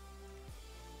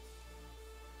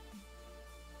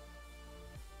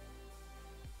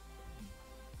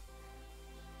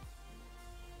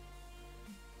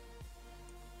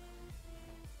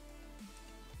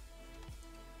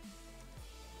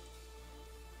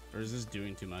 Or is this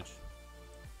doing too much?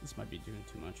 This might be doing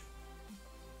too much.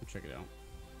 Check it out.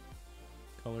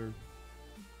 Color.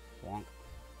 Wonk.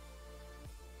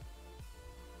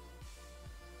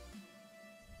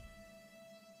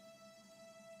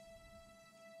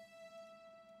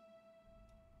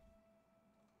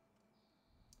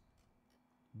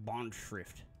 Bond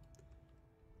shrift.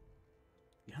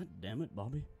 God damn it,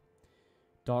 Bobby.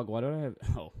 Dog, why do I have...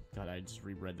 Oh, God, I just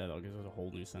reread that because it's a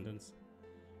whole new sentence.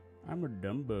 I'm a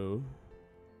Dumbo.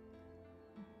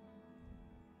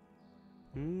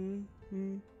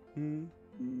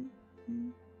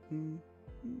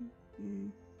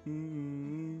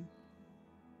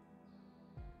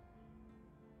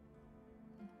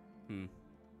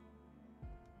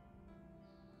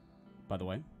 By the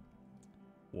way,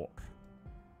 what?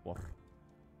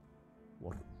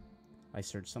 I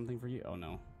searched something for you. Oh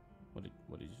no, what did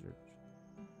you search?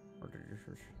 What did you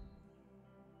search?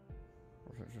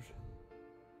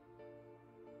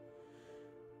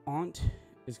 Aunt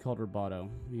is called Roboto.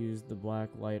 Use the black,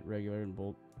 light, regular, and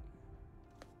bold.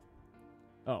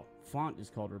 Oh, font is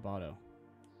called Roboto.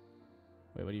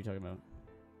 Wait, what are you talking about?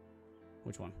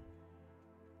 Which one?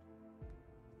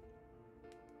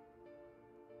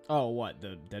 Oh, what?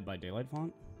 The Dead by Daylight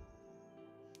font?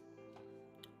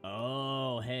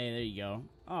 Oh, hey, there you go.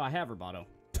 Oh, I have Roboto.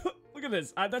 Look at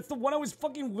this. That's the one I was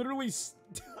fucking literally...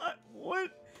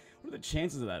 What? What are the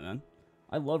chances of that, man?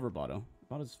 I love Roboto.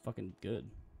 Roboto's fucking good.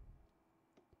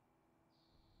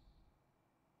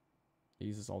 I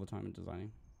use this all the time in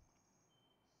designing.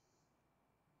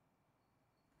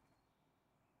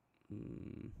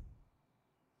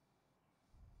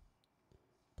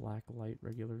 Black, light,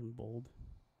 regular, and bold.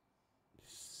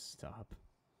 Stop.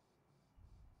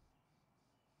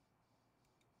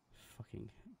 Fucking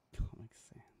Comic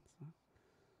Sans. Huh?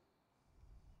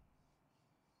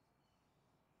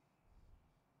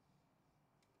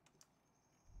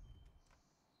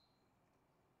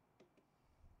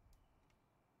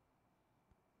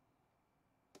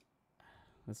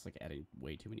 That's like adding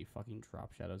way too many fucking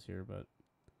drop shadows here, but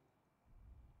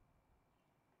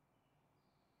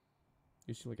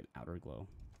you should like an outer glow,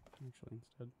 actually,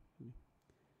 instead.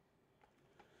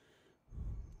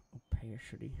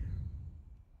 Opacity.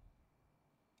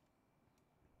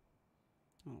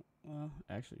 Oh, well,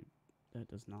 actually, that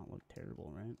does not look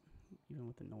terrible, right? Even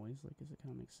with the noise, like, does it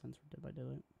kind of make sense for Dead by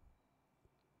Daylight?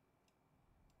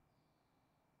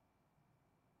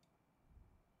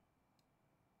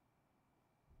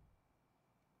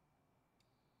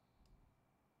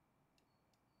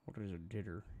 What is a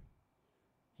jitter?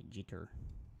 A jitter.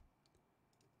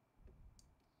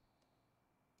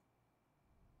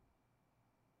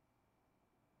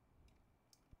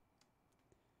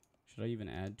 Should I even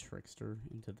add Trickster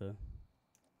into the...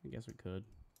 I guess we could.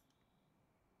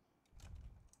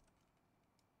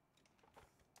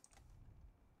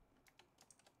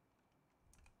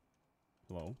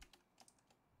 Hello?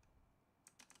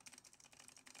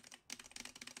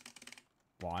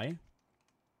 Why?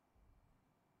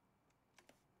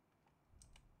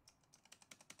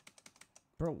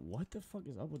 Bro, what the fuck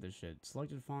is up with this shit?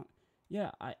 Selected font... Yeah,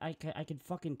 I can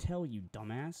fucking tell, you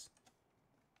dumbass.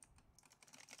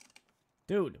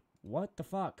 Dude, what the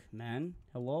fuck, man?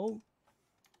 Hello?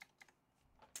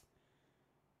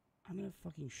 I'm gonna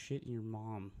fucking shit in your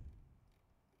mom.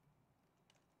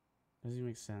 Doesn't even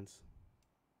make sense.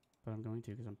 But I'm going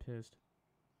to because I'm pissed.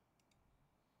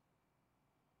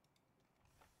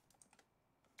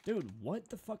 Dude, what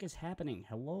the fuck is happening?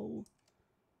 Hello?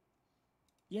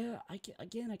 Yeah, I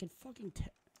can fucking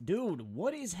tell. Dude,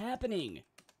 what is happening?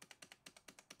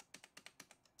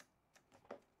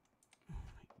 Oh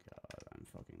my god, I'm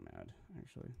fucking mad,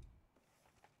 actually.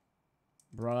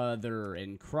 Brother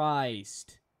in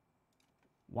Christ.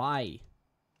 Why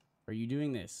are you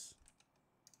doing this?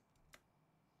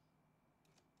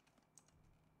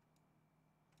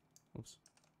 Oops.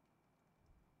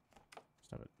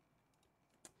 Stop it.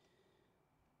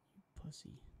 You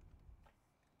pussy.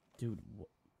 Dude, what?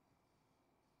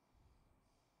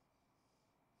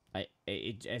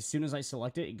 As soon as I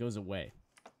select it, it goes away.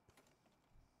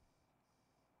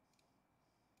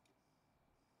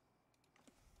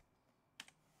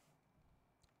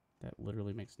 That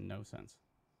literally makes no sense.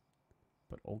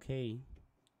 But okay.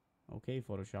 Okay,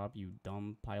 Photoshop, you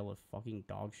dumb pile of fucking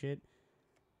dog shit.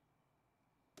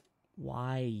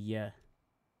 Why?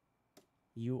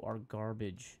 You are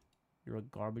garbage. You're a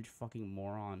garbage fucking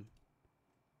moron.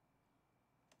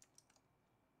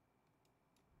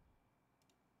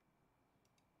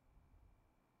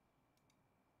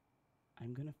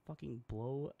 I'm gonna fucking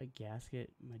blow a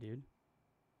gasket, my dude.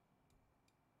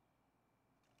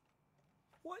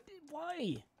 What?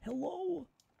 Why? Hello?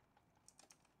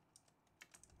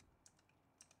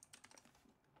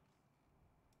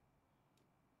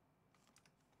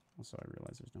 Also, I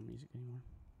realize there's no music anymore.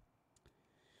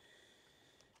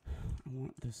 I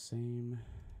want the same...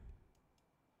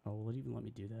 Oh, will it even let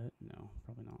me do that? No,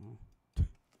 probably not, huh?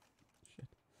 Shit.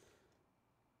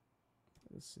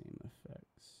 The same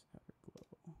effects.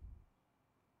 Afterglow.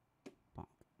 Bonk.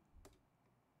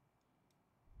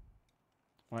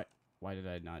 Why did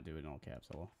I not do it in all caps?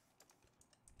 Hello?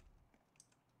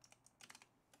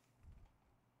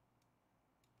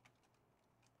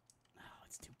 Oh,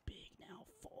 it's too big now.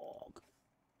 Fog.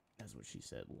 That's what she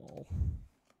said, lol.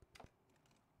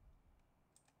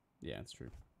 Yeah, it's true.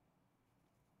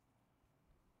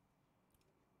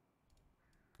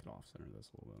 Could off-center this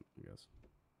a little bit, I guess.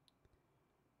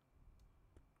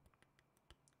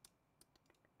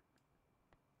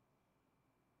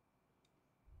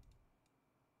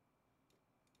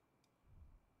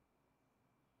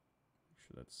 Make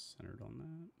sure that's centered on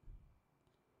that.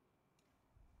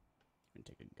 And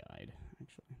take a guide,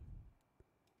 actually.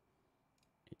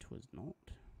 It was not.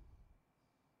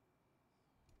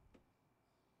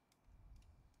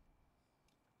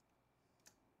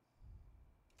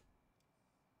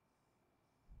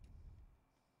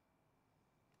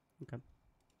 Okay.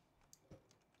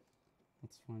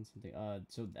 Let's find something.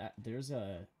 So that there's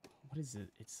a, what is it?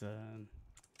 It's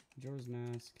Majora's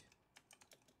Mask.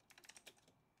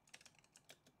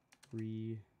 What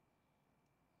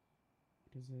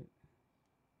is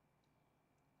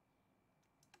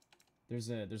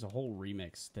it? There's a whole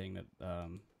remix thing that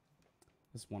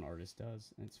this one artist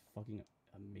does, and it's fucking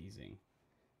amazing.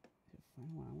 Is it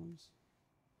Final Hours?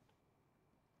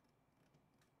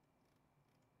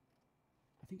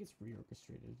 I think it's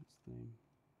reorchestrated. That's the name.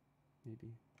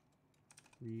 Maybe.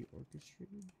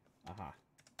 Reorchestrated? Aha.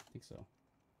 I think so.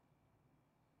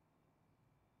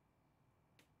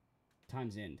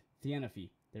 Time's End.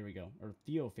 Theanophy. There we go. Or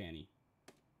Theophany.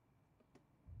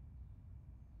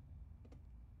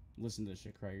 Listen to this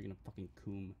shit, Cry. You're gonna fucking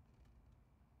coom.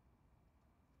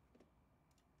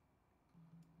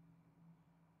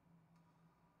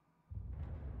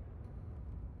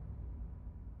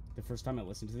 The first time I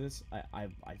listened to this, I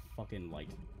fucking like...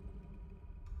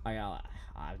 I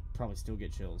probably still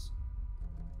get chills.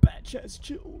 Batch ass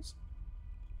chills.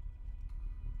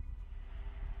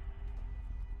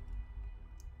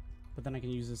 But then I can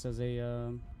use this as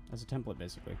a template,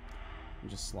 basically, and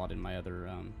just slot in my other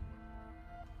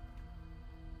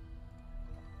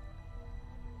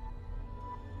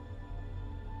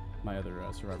my other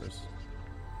survivors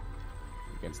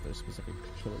against their specific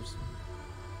killers.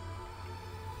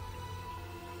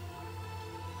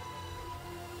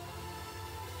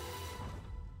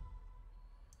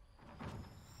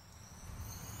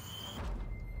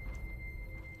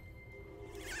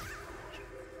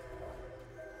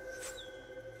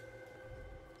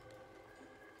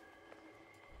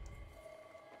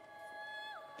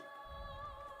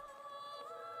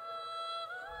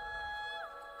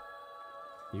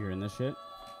 You hearing this shit?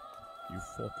 You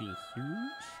fucking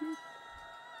huge shit?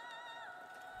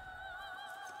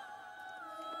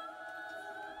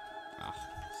 Ah,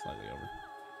 slightly over.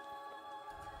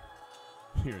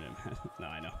 Hearing it, man. No,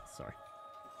 I know. Sorry.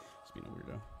 Just being a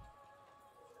weirdo.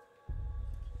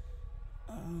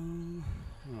 I don't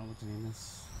know what to name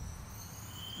this.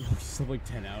 Yo, you slept like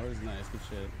 10 hours? Nice, good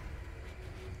shit.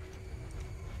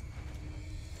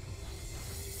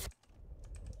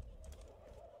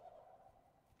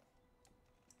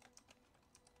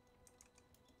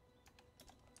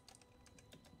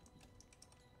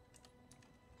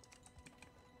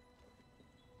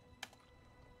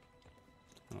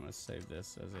 I'm gonna save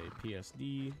this as a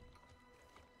PSD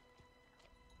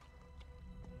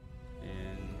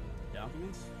in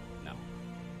documents. No,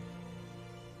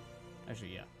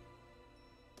 actually, yeah,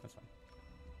 that's fine.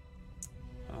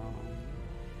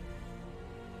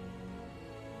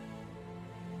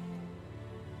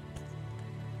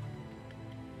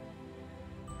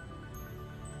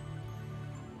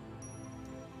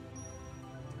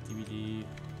 DVD,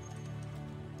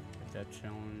 that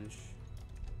challenge.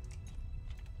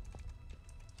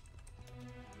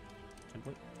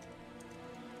 Template.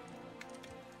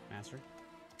 Master.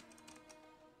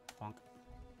 Bonk.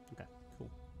 Okay, cool.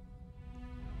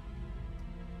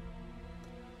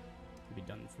 Be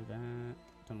done for that.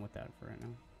 Done with that for right now.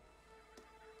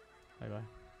 Bye bye.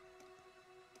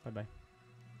 Bye bye.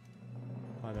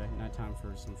 Bye bye. Not time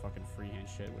for some fucking freehand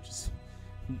shit, which is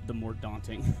the more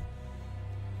daunting.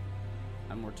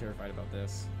 I'm more terrified about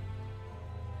this.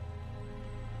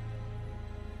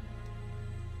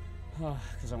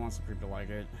 Because I want some people to like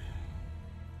it.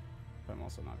 But I'm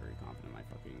also not very confident in my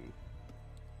fucking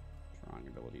drawing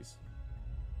abilities.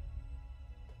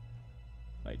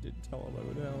 I did tell him I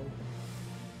would help.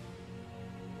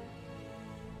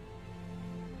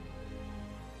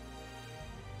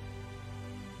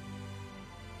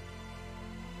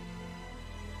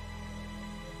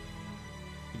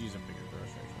 Could use a bigger brush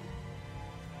actually.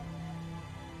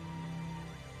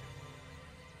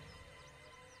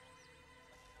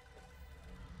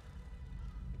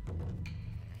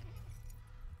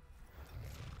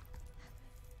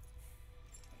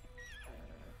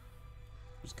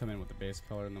 Just come in with the base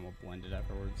color and then we'll blend it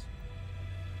afterwards.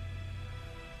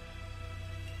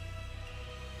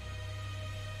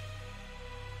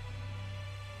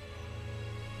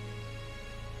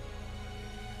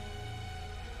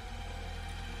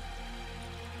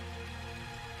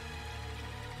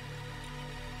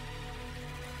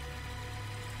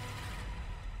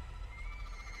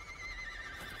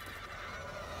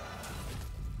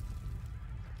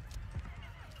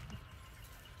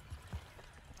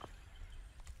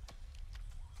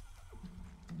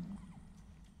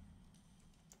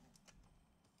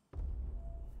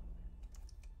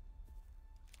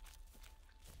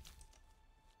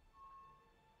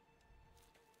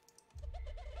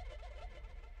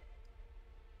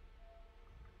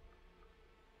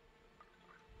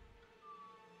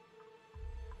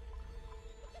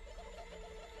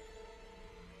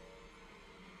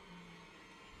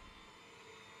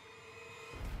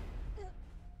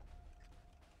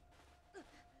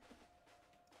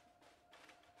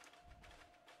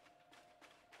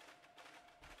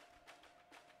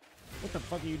 What the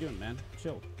fuck are you doing, man?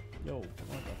 Chill. Yo, what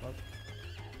the fuck?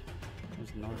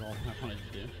 That's not all I wanted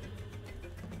to do.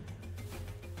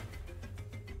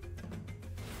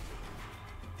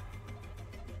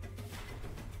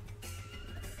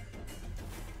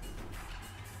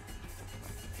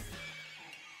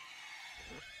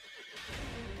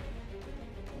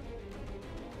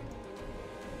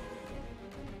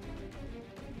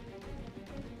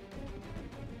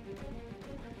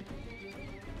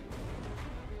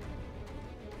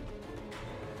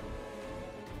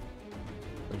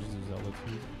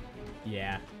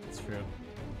 Yeah, it's true.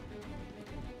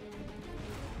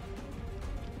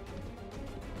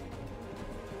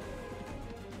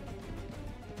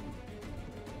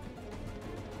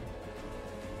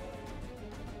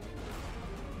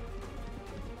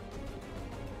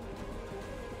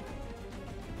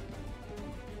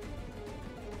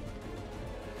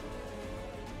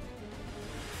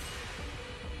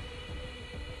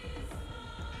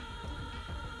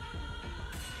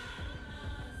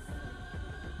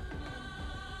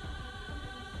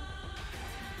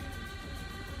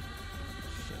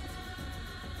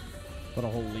 put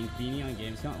a whole Link beanie on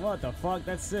Gamescom. What the fuck?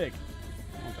 That's sick.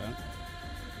 I want that.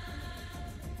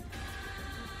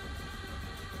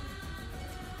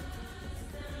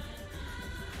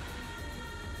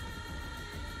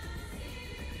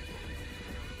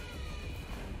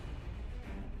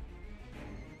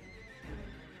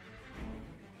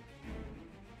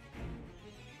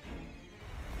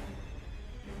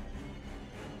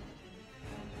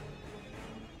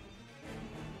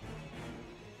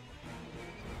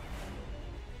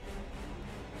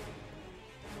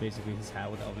 Basically his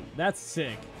hat with Elvin. That's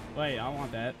sick. Wait, I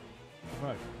want that.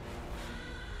 Fuck.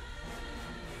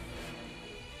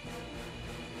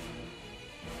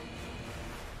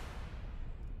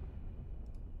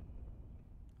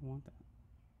 I want that.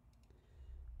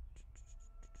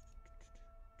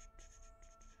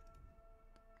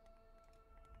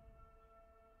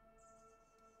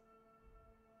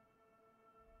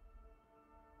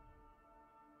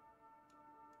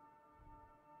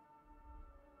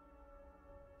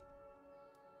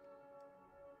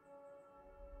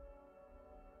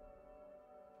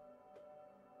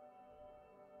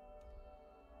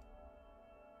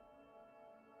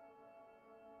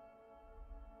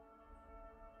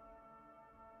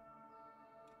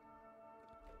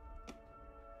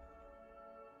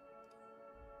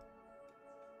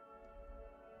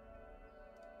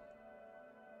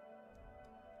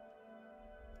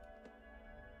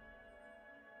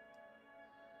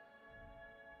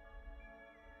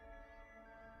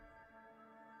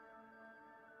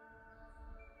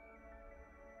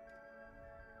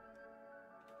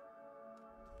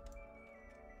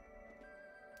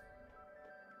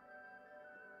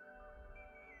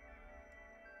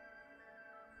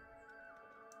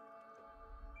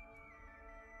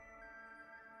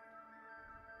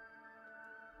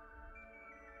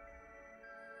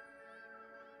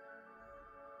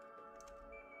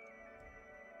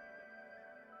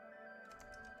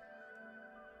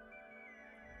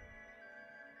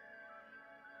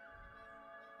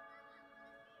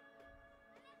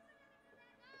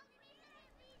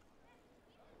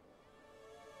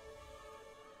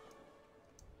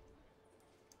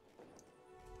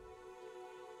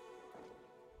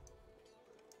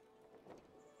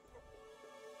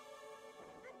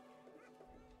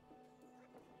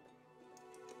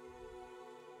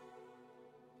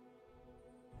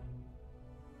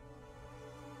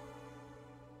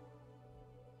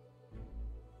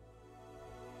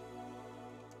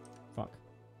 Fuck.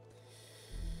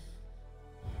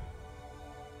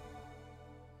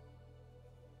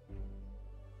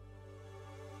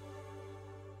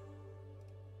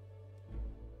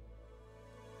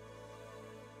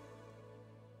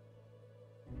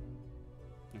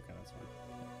 Okay, that's fine.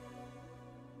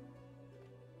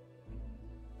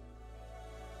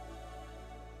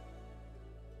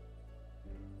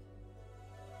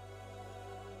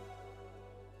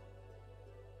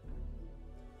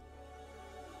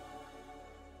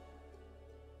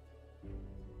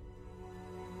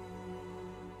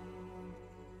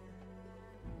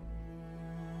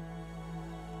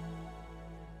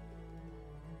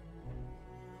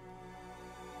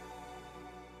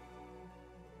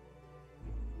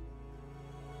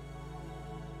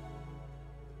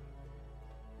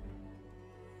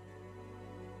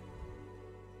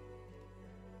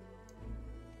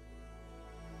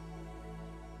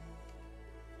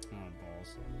 Oh,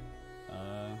 balls.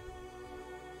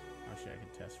 Actually, I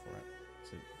could test for it.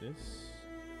 Is it this?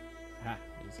 Ha!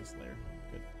 It is this layer.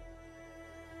 Good.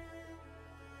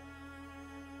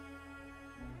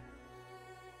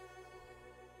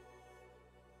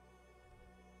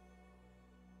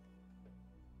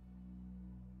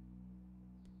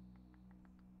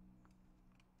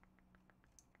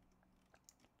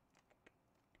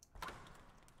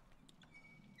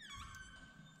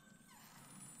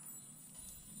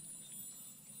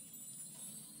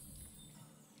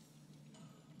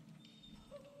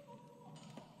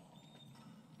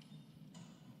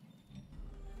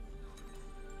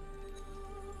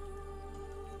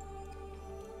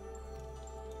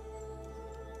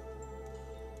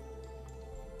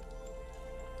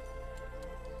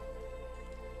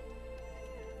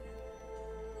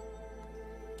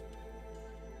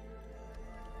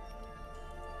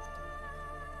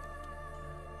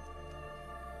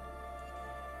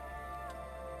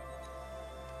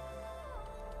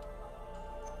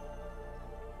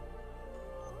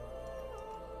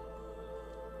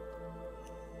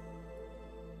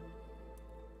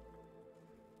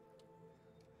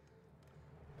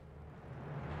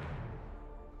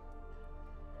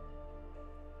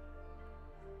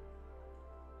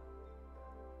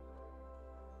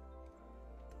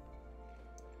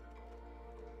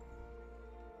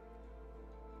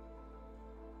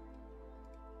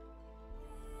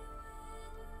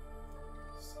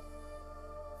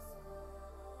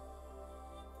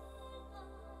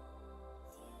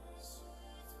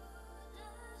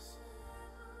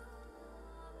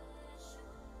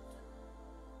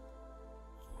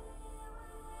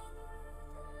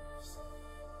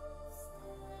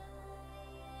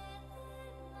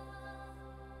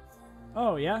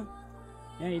 Oh, yeah?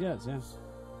 Yeah, he does, yeah.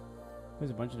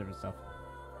 Plays a bunch of different stuff.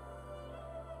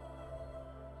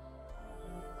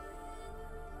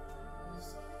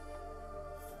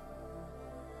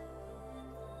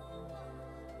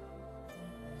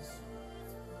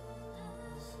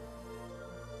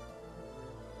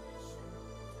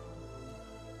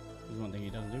 There's one thing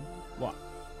he doesn't do. What?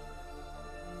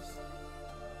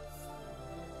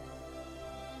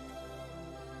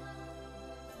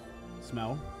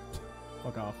 Smell?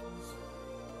 Fuck off.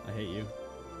 I hate you.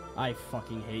 I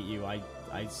fucking hate you. I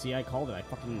see I called it. I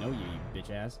fucking know you, you bitch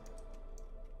ass.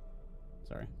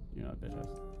 Sorry, you're not a bitch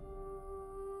ass.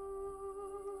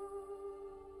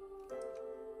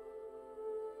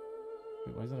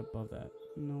 Wait, why is that above that?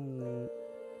 No.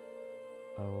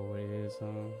 Oh, it is,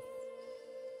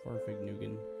 Farfig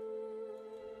Nugan.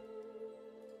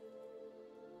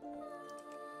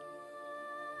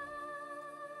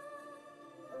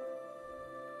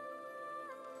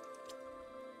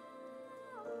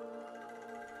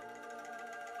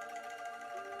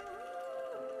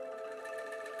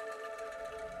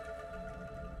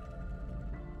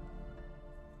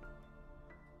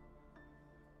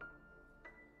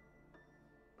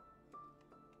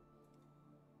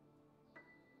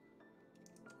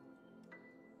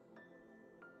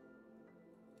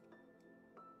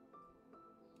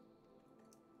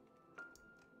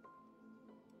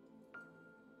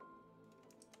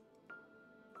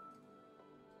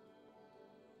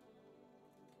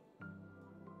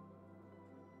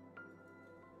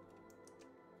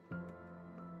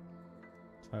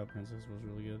 Twilight Princess was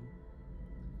really good.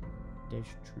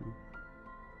 Dash True.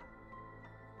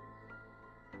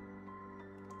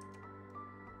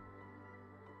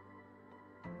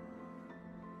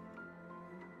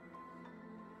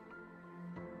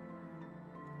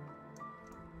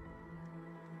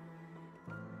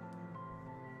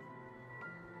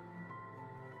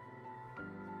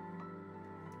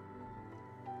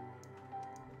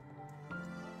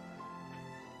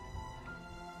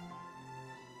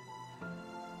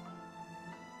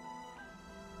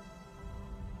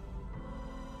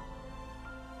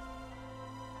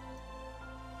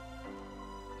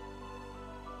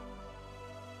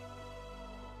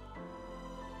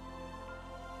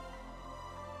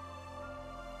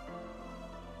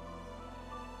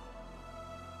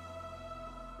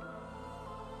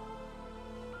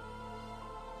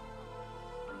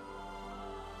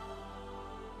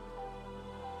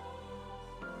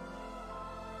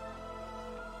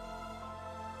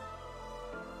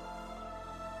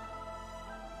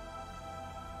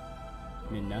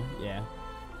 Minna, yeah.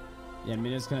 Yeah,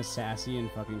 Minna's kind of sassy and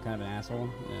fucking kind of an asshole.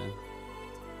 Yeah.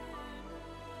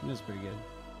 Minna's pretty good.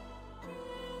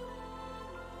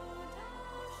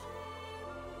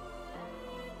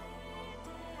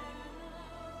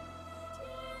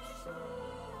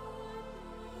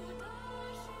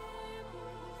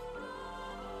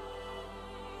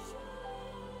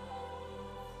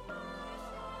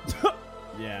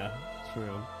 Yeah,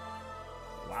 true.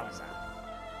 Wowza.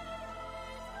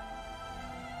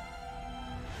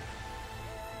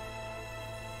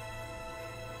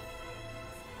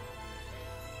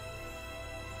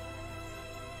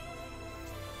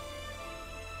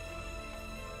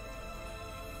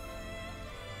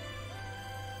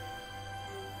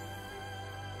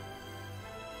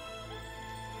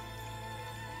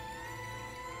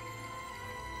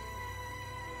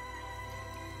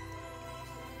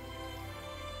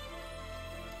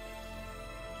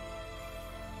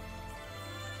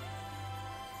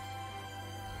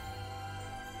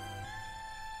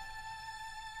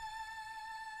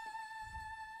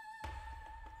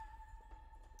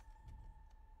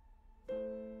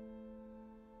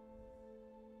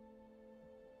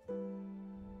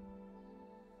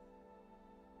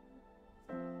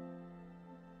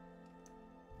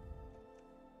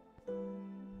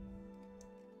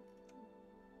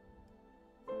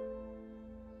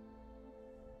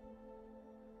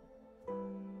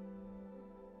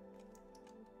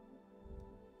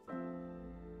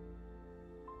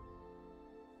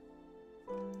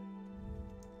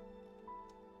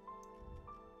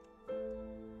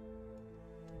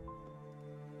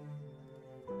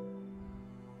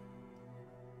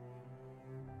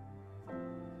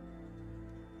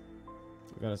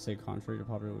 I gotta say, contrary to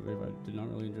popular belief, I did not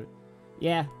really enjoy it.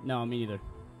 Yeah, no, me neither.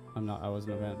 I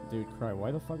wasn't a fan. Dude, cry.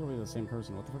 Why the fuck are we the same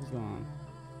person? What the fuck is going on?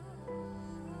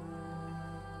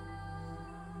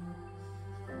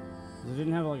 It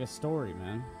didn't have like a story,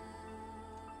 man.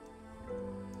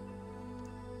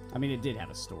 I mean, it did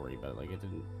have a story, but like it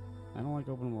didn't. I don't like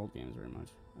open world games very much.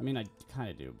 I mean, I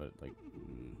kind of do, but like,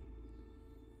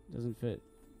 it doesn't fit.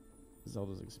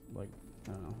 Zelda's like,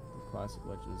 I don't know, the classic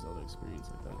Legend of Zelda experience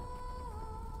like that.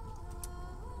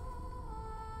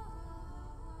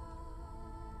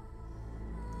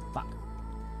 Fuck.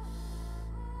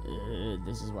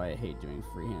 This is why I hate doing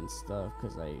freehand stuff,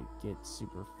 because I get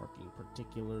super fucking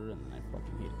particular and I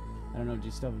fucking hate it. I don't know,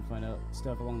 do stuff and find out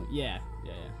stuff along the... Yeah.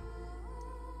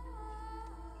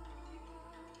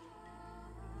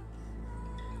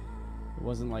 It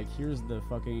wasn't like, here's the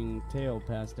fucking tale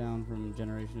passed down from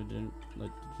generation to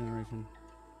generation,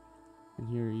 and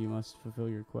here you must fulfill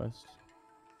your quest.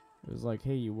 It was like,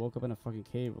 hey, you woke up in a fucking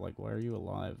cave, like, why are you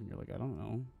alive? And you're like, I don't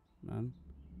know, man.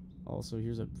 Also,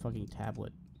 here's a fucking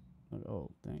tablet. Like, oh,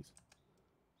 thanks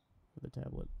for the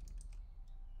tablet.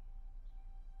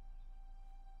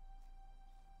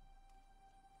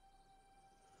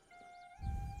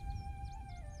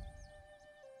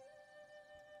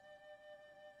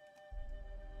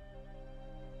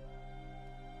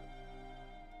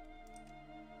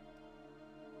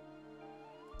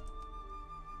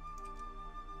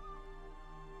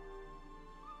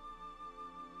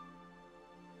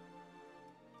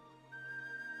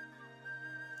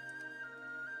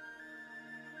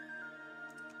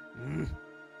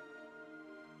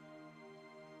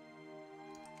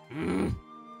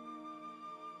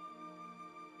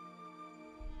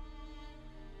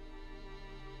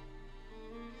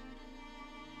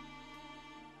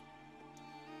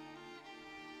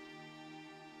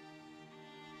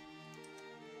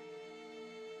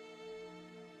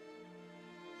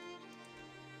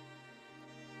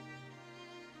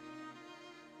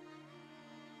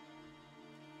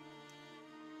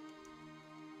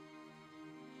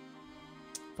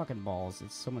 Fucking balls.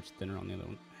 It's so much thinner on the other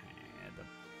one.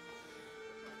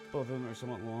 Both of them are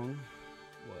somewhat long.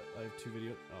 What? I have 2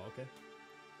 videos. Oh, okay.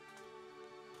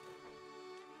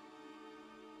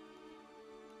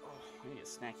 Oh, I need a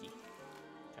snacky.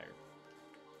 Tired.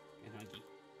 And hungry.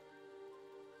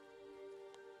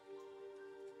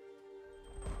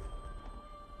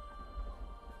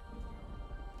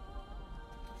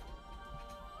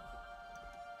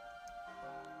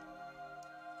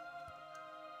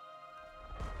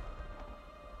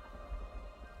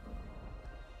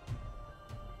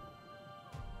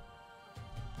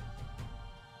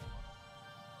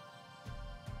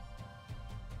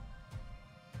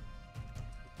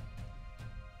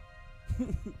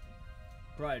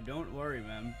 Right, don't worry,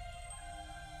 man.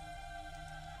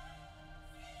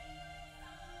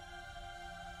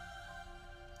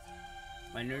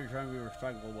 I know you're trying to be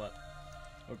respectful, but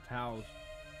we're pals.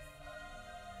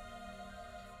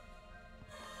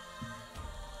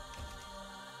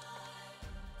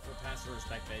 We're past the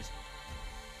respect phase.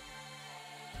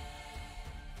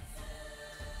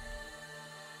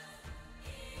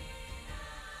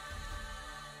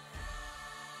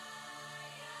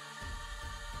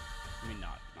 I mean,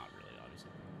 not really, obviously.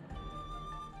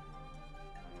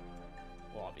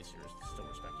 Well, obviously, you still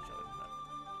respect each other, but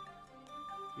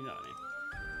you know what I mean.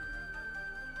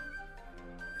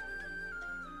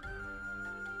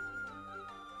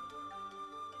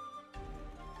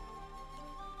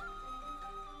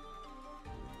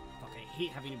 Fuck, I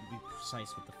hate having to be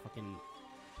precise with the fucking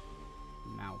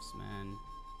mouse, man.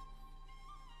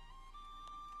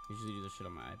 I usually do this shit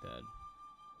on my iPad.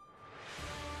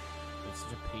 It's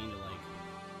such a pain to, like,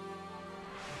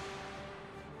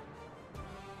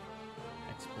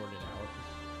 export it out.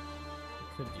 I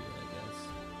could do it, I guess.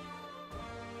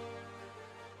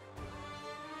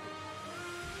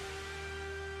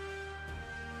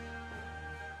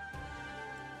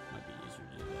 Might be easier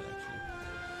to do that, actually.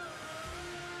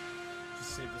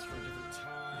 Just save this for a different time.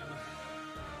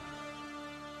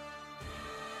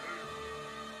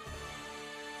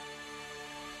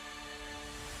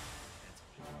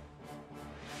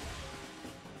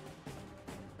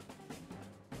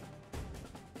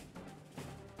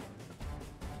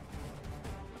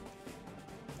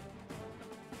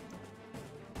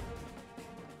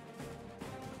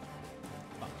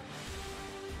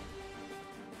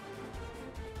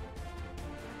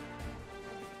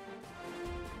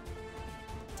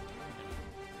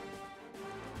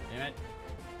 Damn it.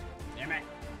 Damn it.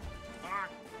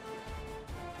 Fuck.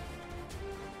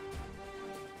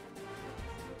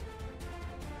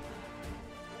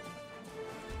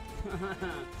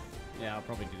 Yeah, I'll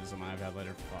probably do this on my iPad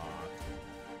later. Fuck.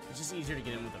 It's just easier to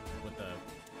get in with the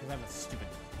because I have a stupid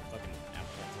fucking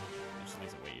Apple. It just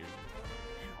makes it way easier.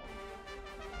 Ow.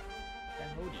 That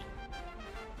hoodie.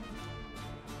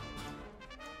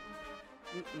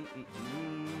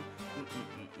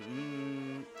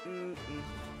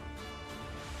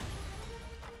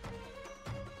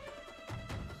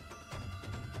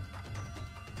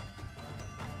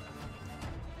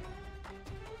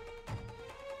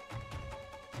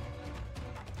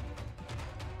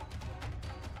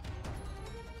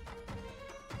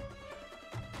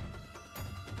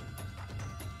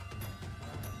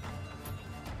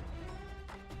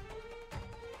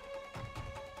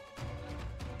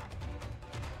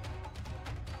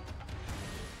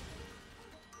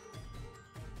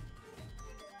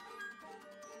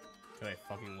 God, I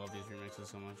fucking love these remixes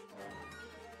so much.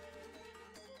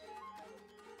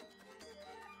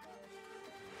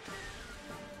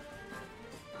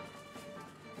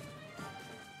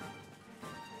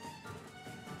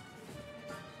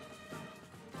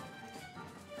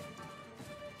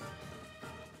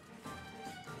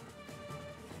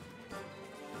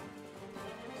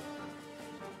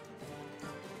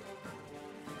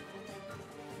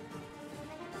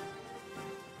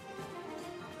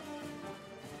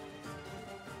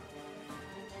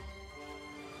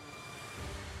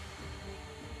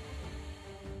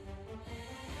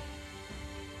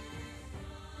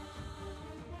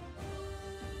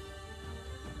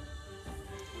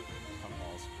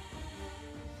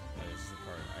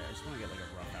 I just want to get like a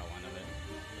rough outline of it.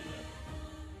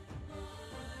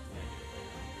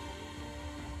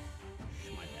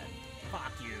 My bad.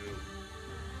 Fuck you.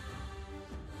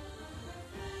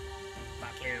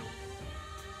 Fuck you.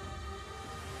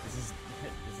 This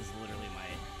is literally my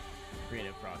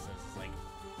creative process. It's like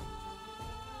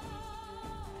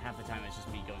half the time it's just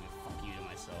me going fuck you to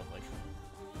myself. Like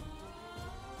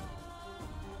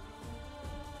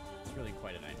it's really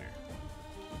quite a nightmare.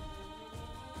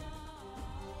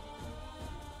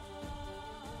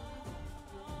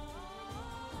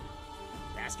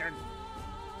 Bastard.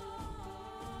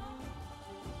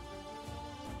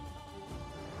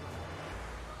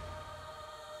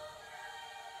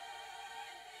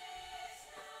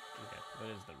 Okay, what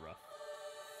is the rough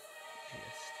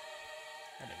gist?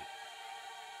 God damn it.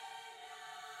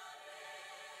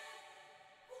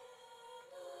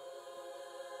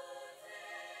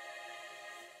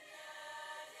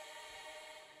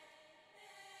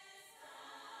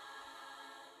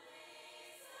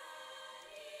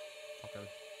 Fucker.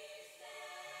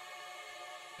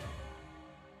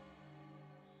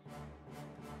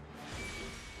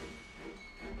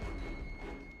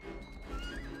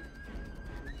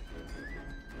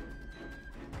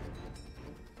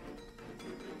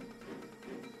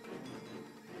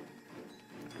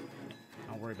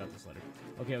 I'll worry about this later.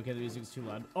 Okay, the music's too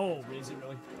loud. Oh, is it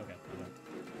really? Okay.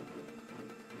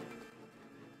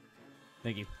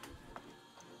 Thank you.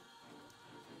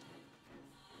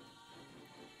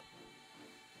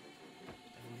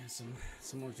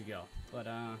 Some more to go, but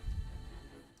I'm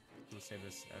gonna save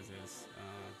this as is.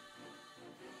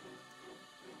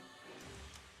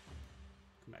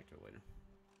 Come back to it later.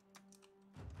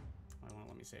 Why won't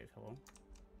let me save? Hello?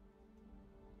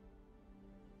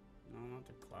 No, not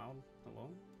the cloud. Hello?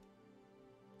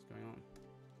 What's going on?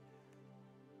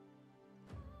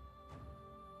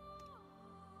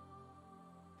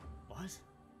 What?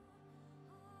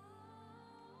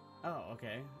 Oh,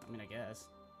 okay. I mean, I guess.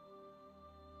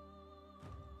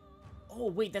 Oh,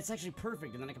 wait, that's actually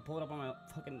perfect. And then I can pull it up on my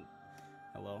fucking...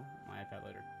 Hello? My iPad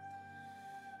later.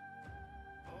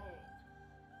 Oh.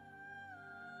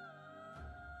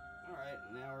 Alright,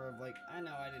 an hour of like... I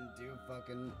know I didn't do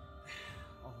fucking...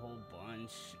 a whole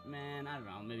bunch. Man, I don't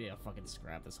know. Maybe I'll fucking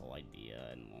scrap this whole idea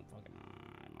and won't fucking...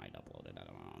 I might upload it. I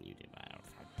don't know, on YouTube.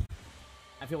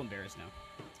 I feel embarrassed now.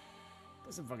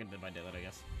 This is fucking Dead by Daylight, I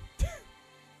guess.